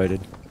copyrighted.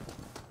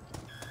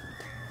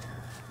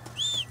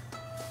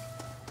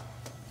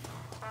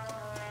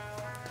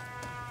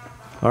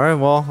 Alright,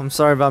 well, I'm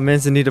sorry about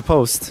Manzanita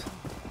Post.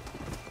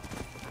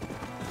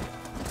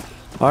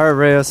 Alright,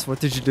 Reyes, what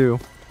did you do?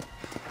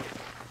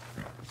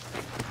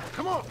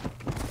 Come on.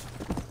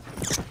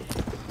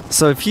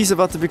 So if he's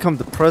about to become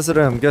the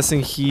president, I'm guessing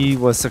he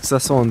was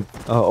successful in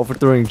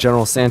overthrowing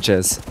General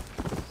Sanchez.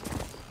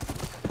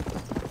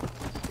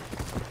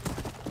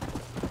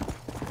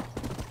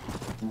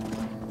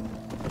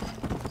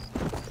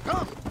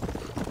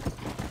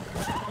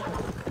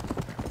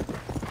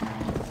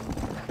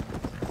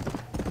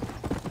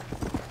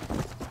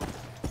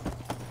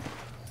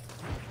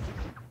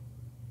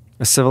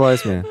 A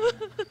civilized man.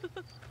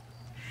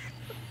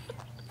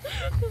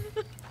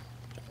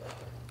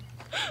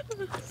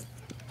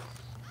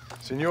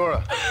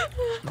 Senora.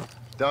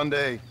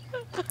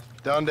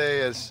 Donde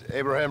is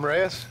Abraham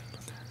Reyes?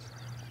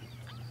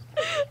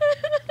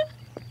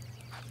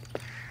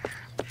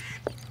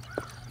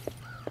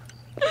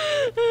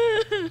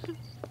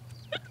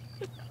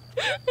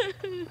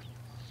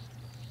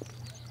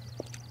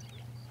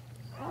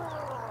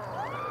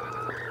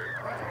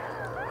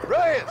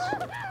 Reyes!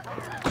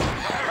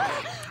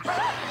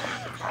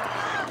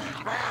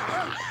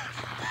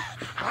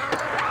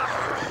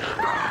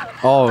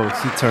 Oh,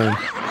 he turned.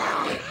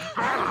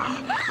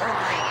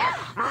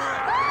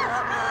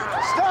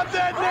 Stop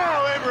that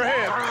now,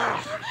 Abraham!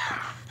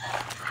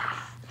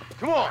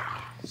 Come on,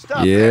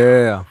 stop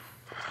Yeah.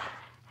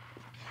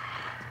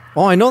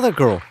 Oh, I know that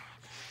girl.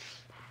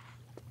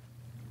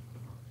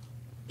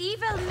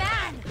 Evil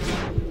man!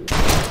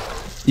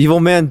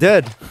 Evil man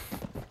dead.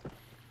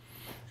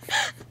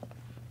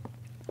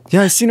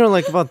 Yeah, I've seen her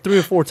like about 3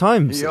 or 4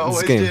 times He in always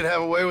this game. did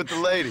have a way with the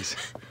ladies.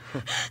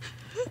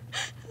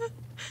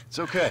 It's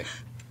okay.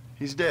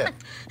 He's dead.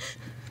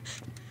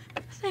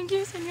 Thank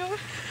you, senor.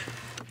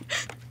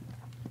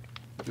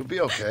 You'll be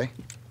okay.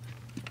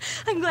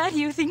 I'm glad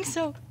you think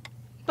so.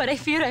 But I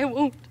fear I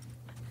won't.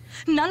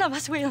 None of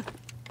us will.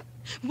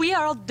 We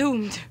are all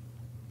doomed.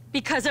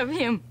 Because of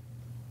him.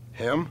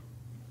 Him?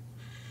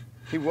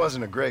 He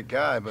wasn't a great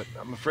guy, but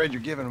I'm afraid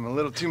you're giving him a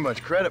little too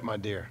much credit, my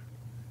dear.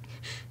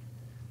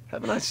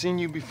 Haven't I seen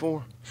you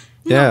before?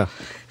 Yeah.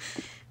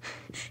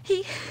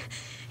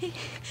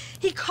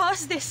 He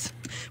caused this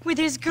with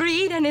his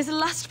greed and his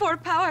lust for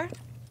power.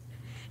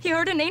 He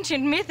heard an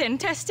ancient myth and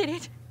tested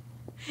it.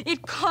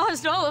 It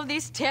caused all of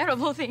these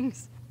terrible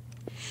things.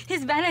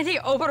 His vanity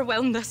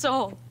overwhelmed us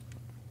all.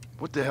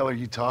 What the hell are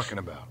you talking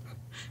about?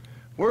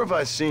 Where have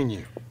I seen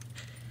you?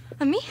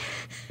 Me?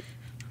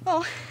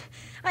 Oh,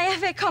 I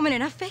have a common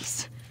enough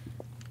face.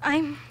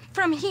 I'm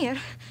from here.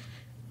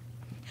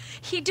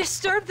 He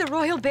disturbed the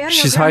royal burial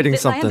She's grounds hiding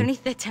that lie something.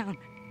 underneath the town.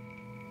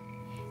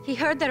 He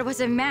heard there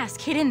was a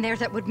mask hidden there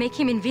that would make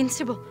him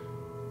invincible.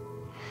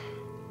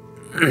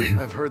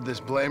 I've heard this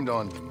blamed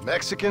on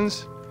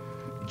Mexicans,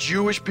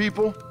 Jewish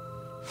people,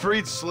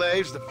 freed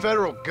slaves, the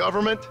federal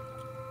government,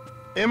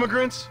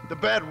 immigrants, the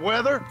bad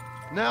weather,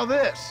 now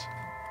this.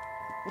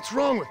 What's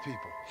wrong with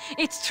people?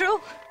 It's true.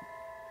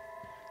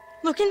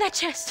 Look in that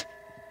chest.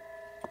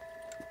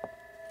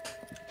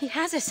 He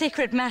has a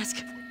sacred mask.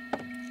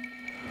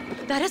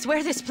 That is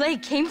where this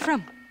plague came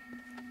from.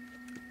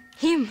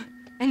 Him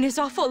and his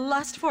awful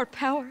lust for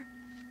power.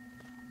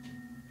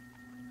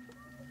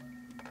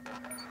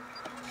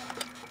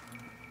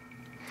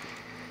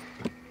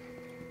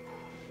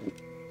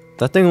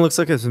 That thing looks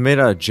like it's made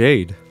out of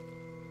jade.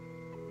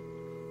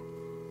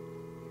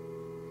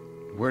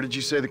 Where did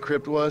you say the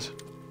crypt was?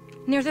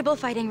 Near the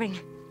bullfighting ring.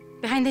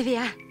 Behind the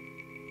via.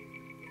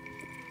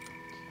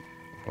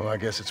 Well, I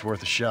guess it's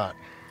worth a shot.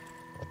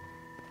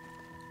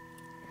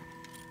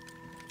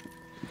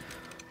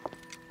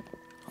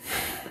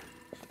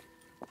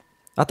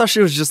 I thought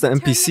she was just an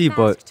Return NPC, the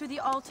but mask to the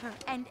altar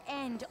and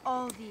end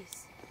all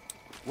this.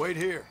 Wait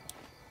here.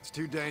 It's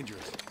too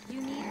dangerous.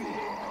 You need me.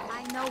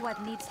 I know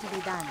what needs to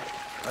be done.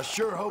 I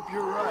sure hope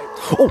you're right.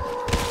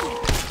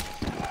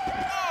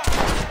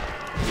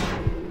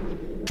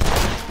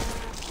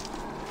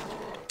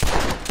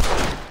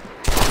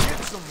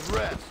 Get some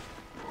rest.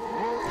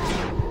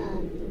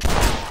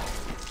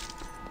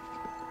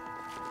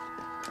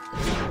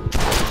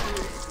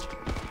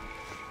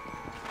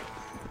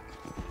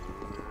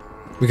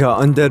 we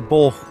got Undead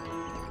Bull.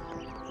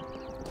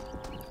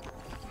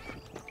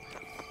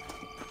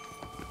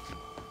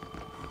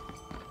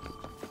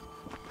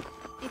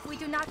 If we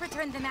do not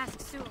return the mask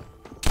soon,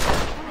 the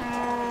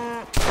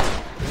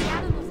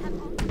animals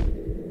have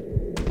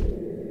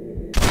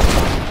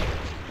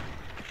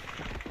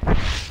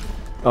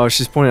all... Oh,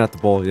 she's pointing at the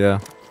bull, yeah.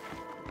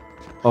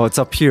 Oh, it's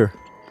up here.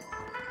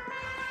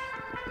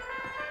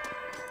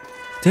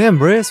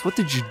 Damn, Reyes, what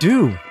did you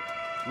do?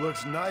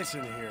 Looks nice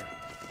in here.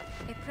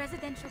 A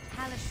presidential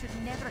palace should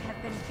never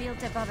have been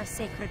built above a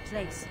sacred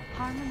place.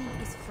 Harmony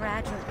is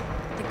fragile.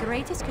 The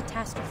greatest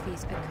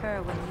catastrophes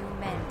occur when you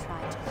men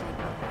try to play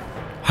God.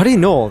 How do you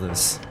know all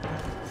this?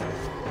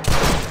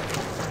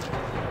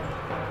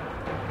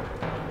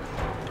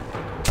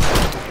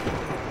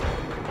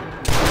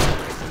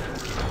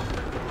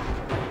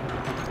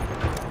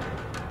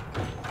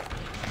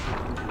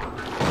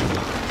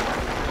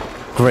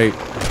 Great.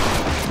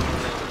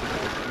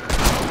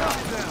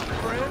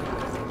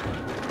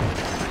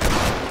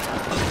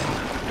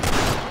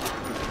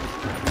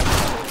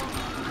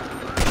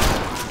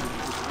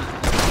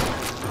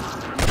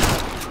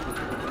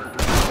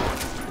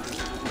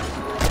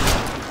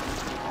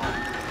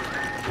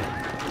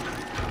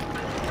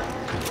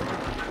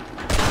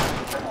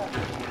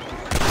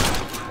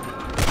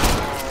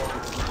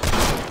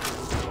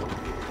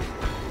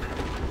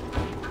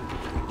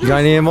 You got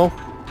any ammo?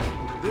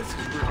 This is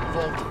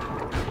revolting.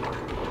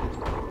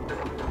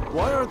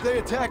 Why aren't they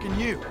attacking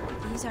you?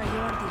 These are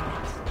your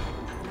demons,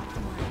 not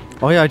mine.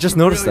 Oh yeah, I just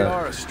noticed You really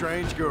that. are a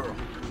strange girl.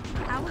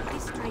 Our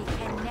history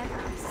can never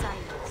be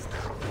silenced.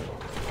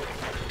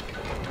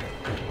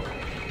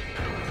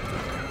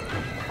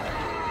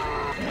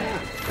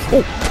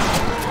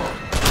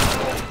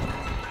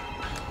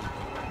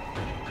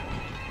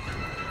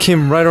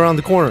 Came right around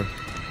the corner.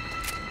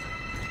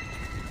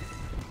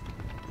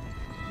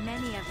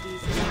 Many of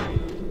these die.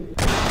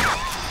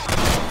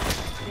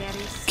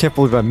 Very Can't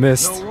believe I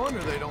missed. No wonder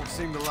they don't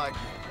seem to like me.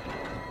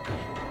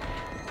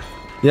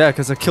 Yeah,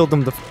 because I killed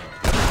them the.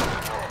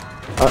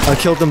 I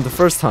killed them the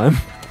first time.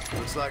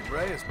 Looks like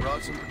Reyes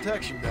brought some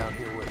protection down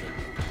here with him.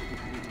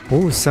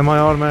 Ooh,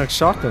 semi-automatic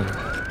shotgun.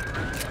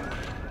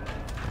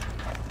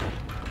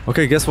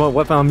 Okay, guess what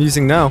weapon I'm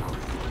using now?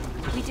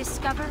 We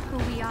discover who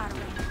we are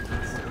when we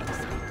least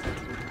expect it.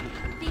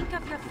 Think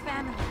of your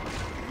family.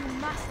 You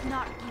must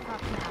not give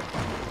up now.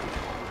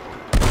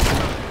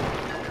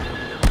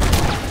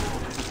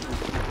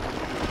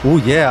 Ooh,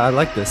 yeah, I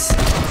like this.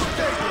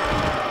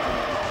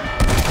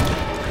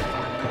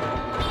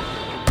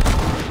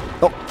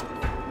 Oh,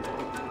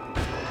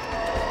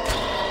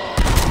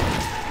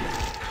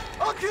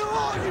 I'll kill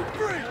all you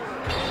freaks!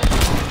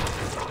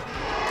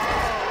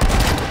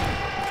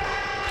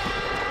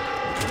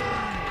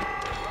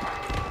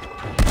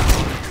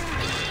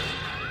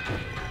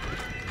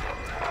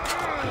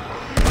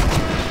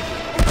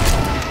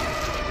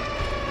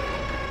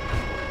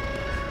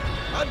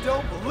 I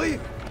don't believe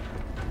it.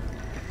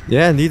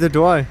 yeah, neither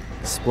do I.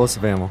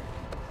 Explosive ammo.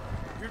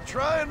 You're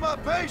trying my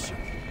patience.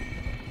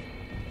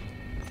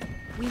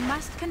 We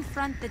must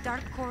confront the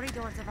dark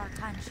corridors of our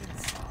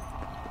conscience.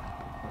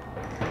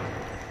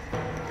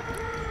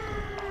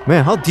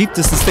 Man, how deep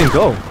does this thing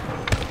go?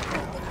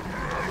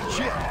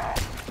 Shit.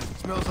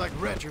 Smells like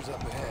retchers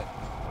up ahead.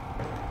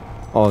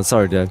 Oh,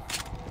 sorry, Dad.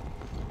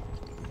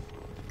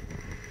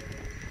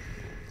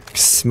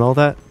 Smell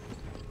that?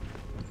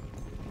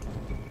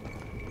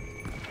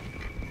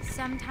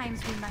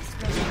 Sometimes we must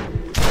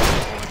remember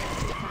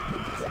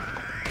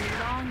the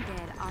long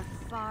dead are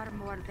far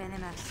more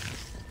venomous.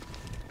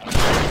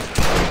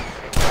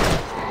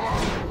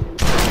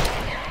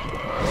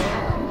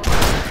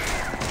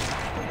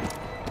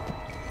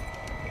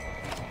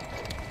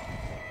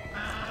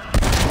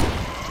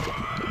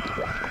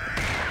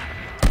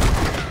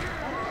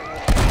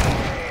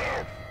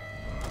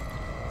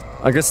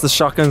 I guess the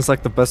shotgun's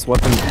like the best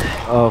weapon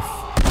of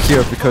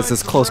here because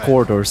it's close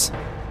corridors.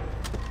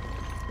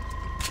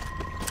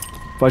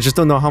 But I just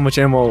don't know how much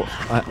ammo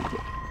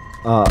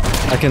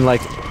I can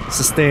like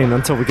sustain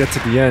until we get to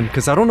the end,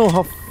 because I don't know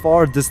how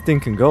far this thing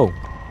can go.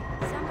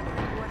 Some of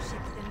them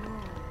worship the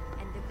moon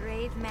and the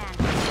brave man.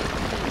 You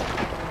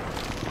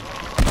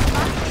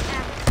must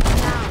act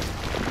now.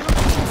 Look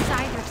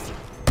inside yourself.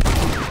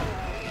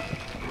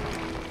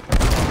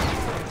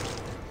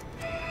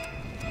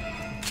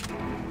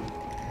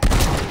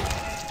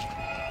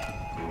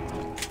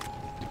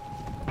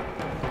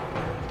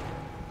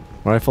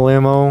 Rifle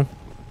ammo.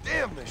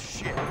 Damn this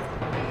shit.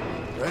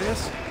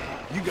 Reyes,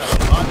 you got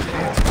a lot to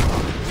answer.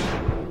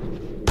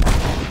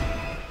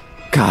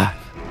 God.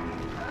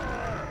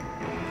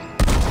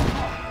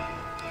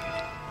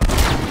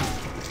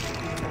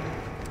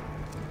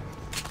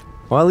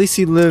 Well, at least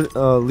he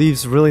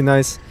leaves really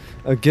nice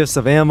gifts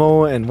of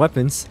ammo and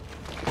weapons.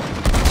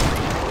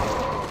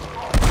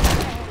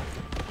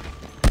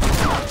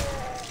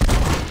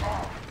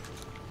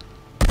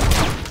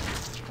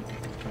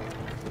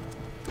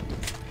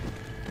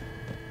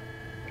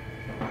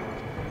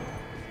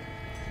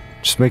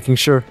 Just making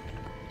sure.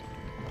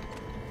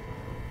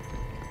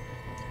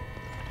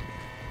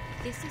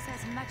 This is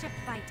as much a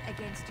fight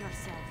against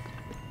yourself.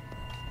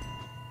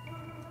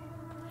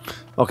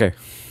 Okay.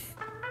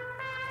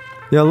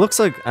 Yeah, it looks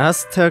like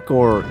Aztec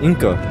or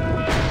Inca.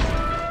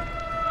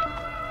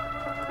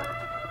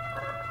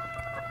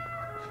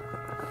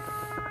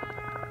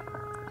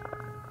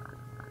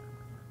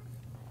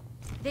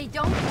 They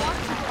don't want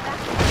to go back.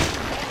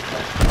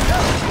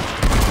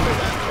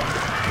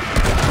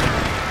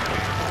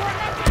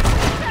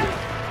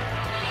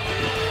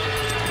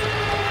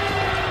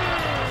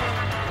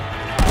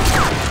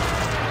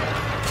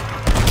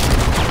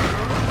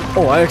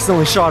 Oh, I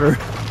accidentally shot her.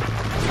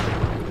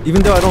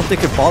 Even though I don't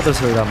think it bothers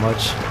her that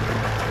much.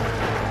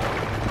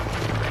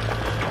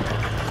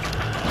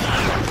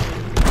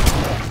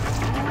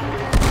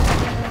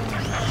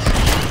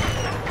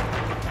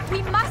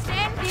 We must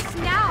end this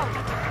now.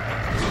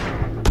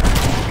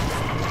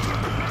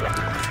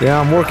 Yeah,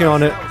 I'm working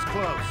on it. That was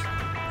close.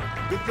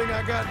 Good thing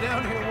I got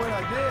down here when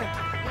I did.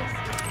 This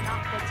is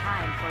not the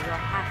time for your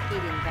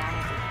half-hidden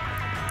vanity.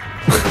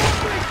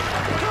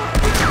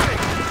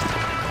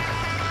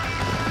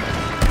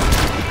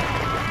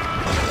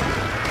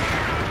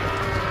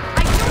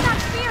 I do not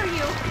fear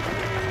you.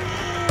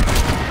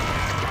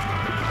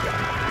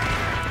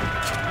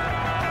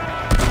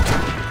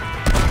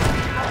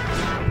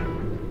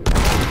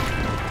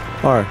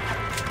 Alright.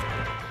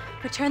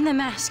 Return the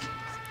mask.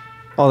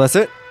 Oh, that's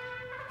it?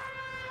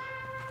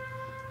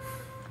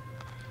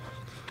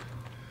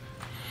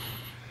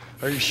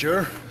 Are you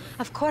sure?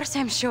 Of course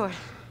I'm sure.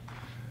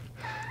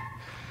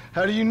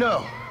 How do you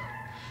know?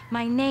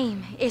 My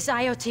name is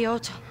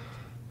Ayotioto.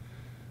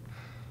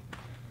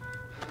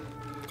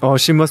 Oh,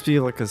 she must be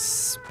like a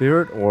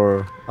spirit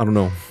or, I don't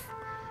know,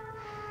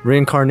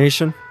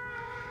 reincarnation?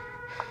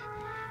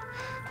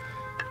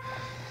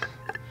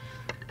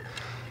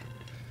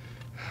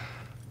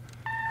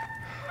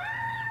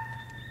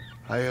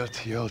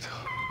 Ayotioto.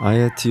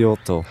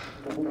 Ayotioto.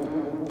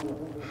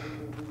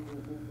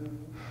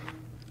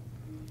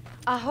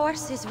 A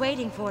horse is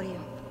waiting for you.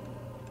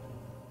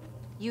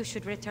 You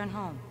should return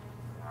home.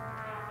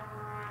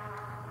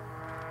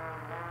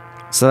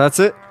 So that's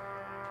it?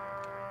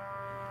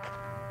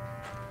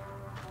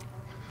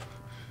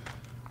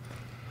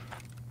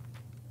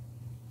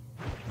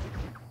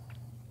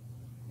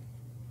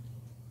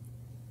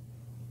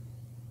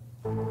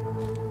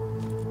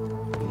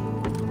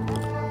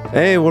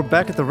 Hey, we're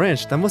back at the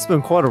ranch. That must have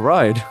been quite a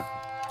ride.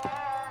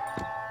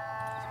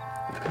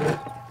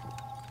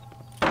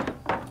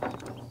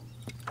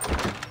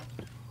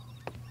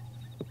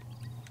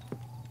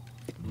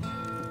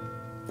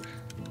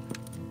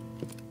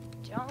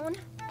 Joan?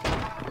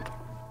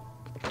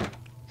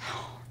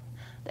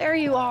 There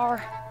you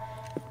are.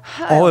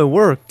 Oh, it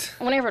worked.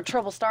 Whenever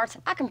trouble starts,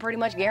 I can pretty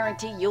much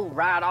guarantee you'll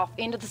ride off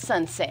into the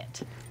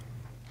sunset.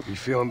 You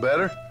feeling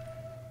better?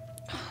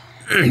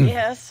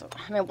 Yes.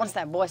 I mean, once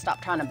that boy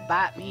stopped trying to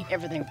bite me,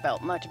 everything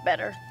felt much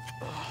better.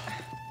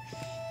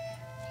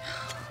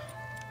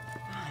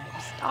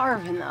 I'm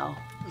starving, though.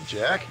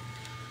 Jack?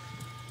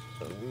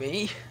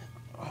 Me?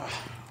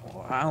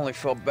 Well, I only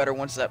felt better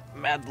once that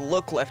mad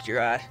look left your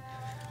eye.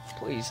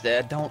 Please,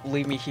 Dad, don't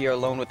leave me here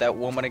alone with that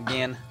woman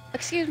again.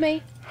 Excuse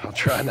me? I'll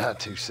try not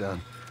to,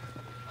 son.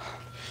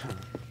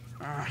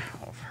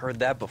 I've heard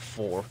that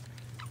before.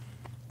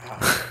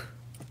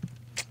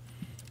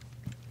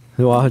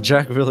 Wow,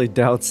 Jack really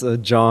doubts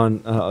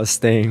John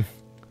staying.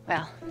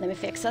 Well, let me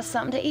fix us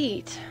something to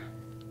eat.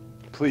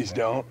 Please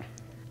don't.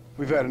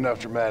 We've had enough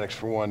dramatics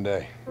for one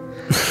day.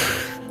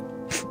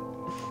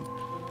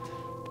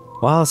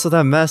 Wow, so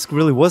that mask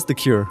really was the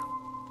cure.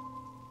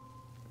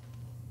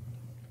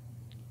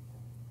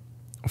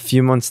 A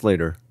few months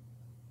later.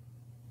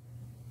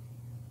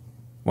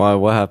 Why,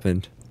 what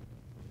happened?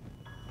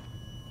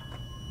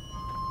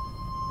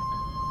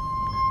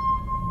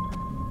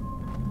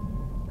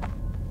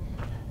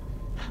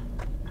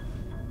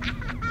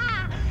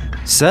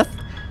 Seth?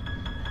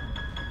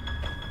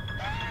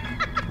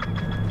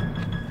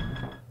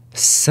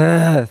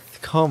 Seth,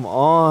 come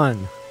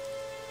on.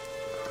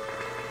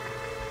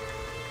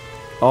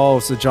 Oh,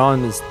 so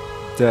John is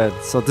dead.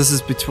 So this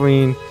is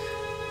between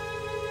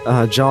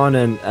John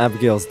and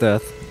Abigail's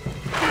death.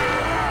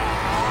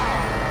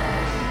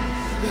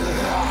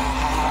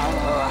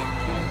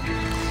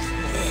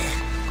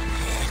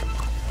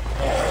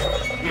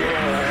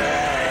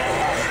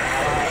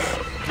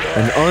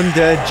 An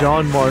undead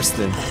John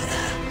Marston.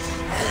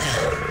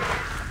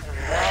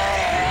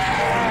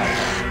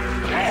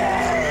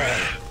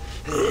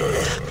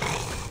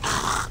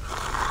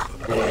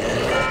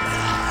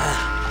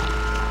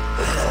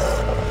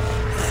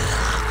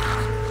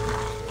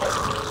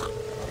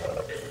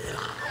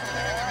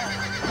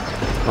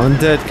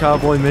 Undead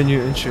cowboy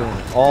menu ensuring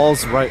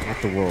all's right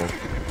with the world.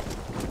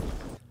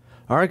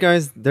 Alright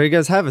guys, there you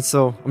guys have it.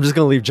 So I'm just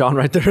gonna leave John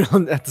right there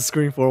at the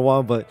screen for a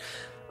while, but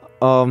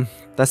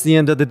that's the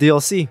end of the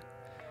DLC.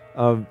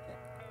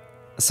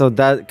 So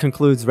that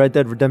concludes Red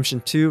Dead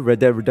Redemption 2, Red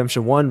Dead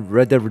Redemption 1,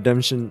 Red Dead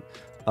Redemption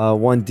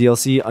 1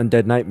 DLC,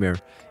 Undead Nightmare.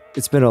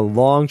 It's been a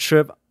long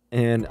trip,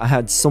 and I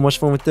had so much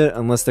fun with it,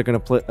 unless they're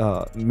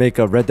gonna make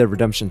a Red Dead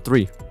Redemption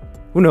 3.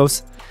 Who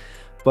knows?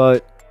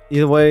 But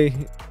either way,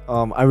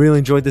 I really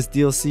enjoyed this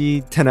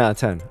DLC. 10 out of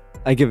 10.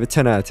 I give it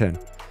 10 out of 10.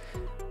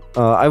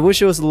 I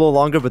wish it was a little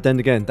longer, but then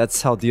again,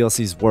 that's how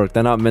DLCs work.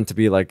 They're not meant to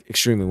be like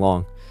extremely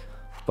long.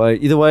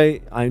 But either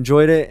way, I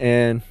enjoyed it,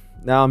 and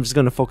now I'm just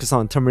gonna focus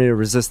on Terminator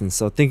Resistance.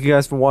 So thank you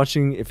guys for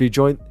watching. If you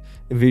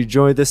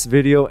enjoyed this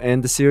video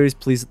and the series,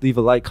 please leave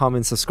a like,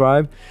 comment, and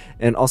subscribe,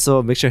 and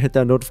also make sure to hit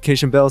that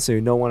notification bell so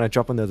you know when I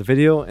drop another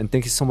video. And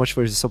thank you so much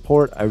for your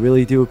support. I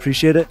really do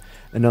appreciate it.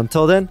 And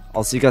until then,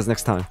 I'll see you guys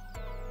next time.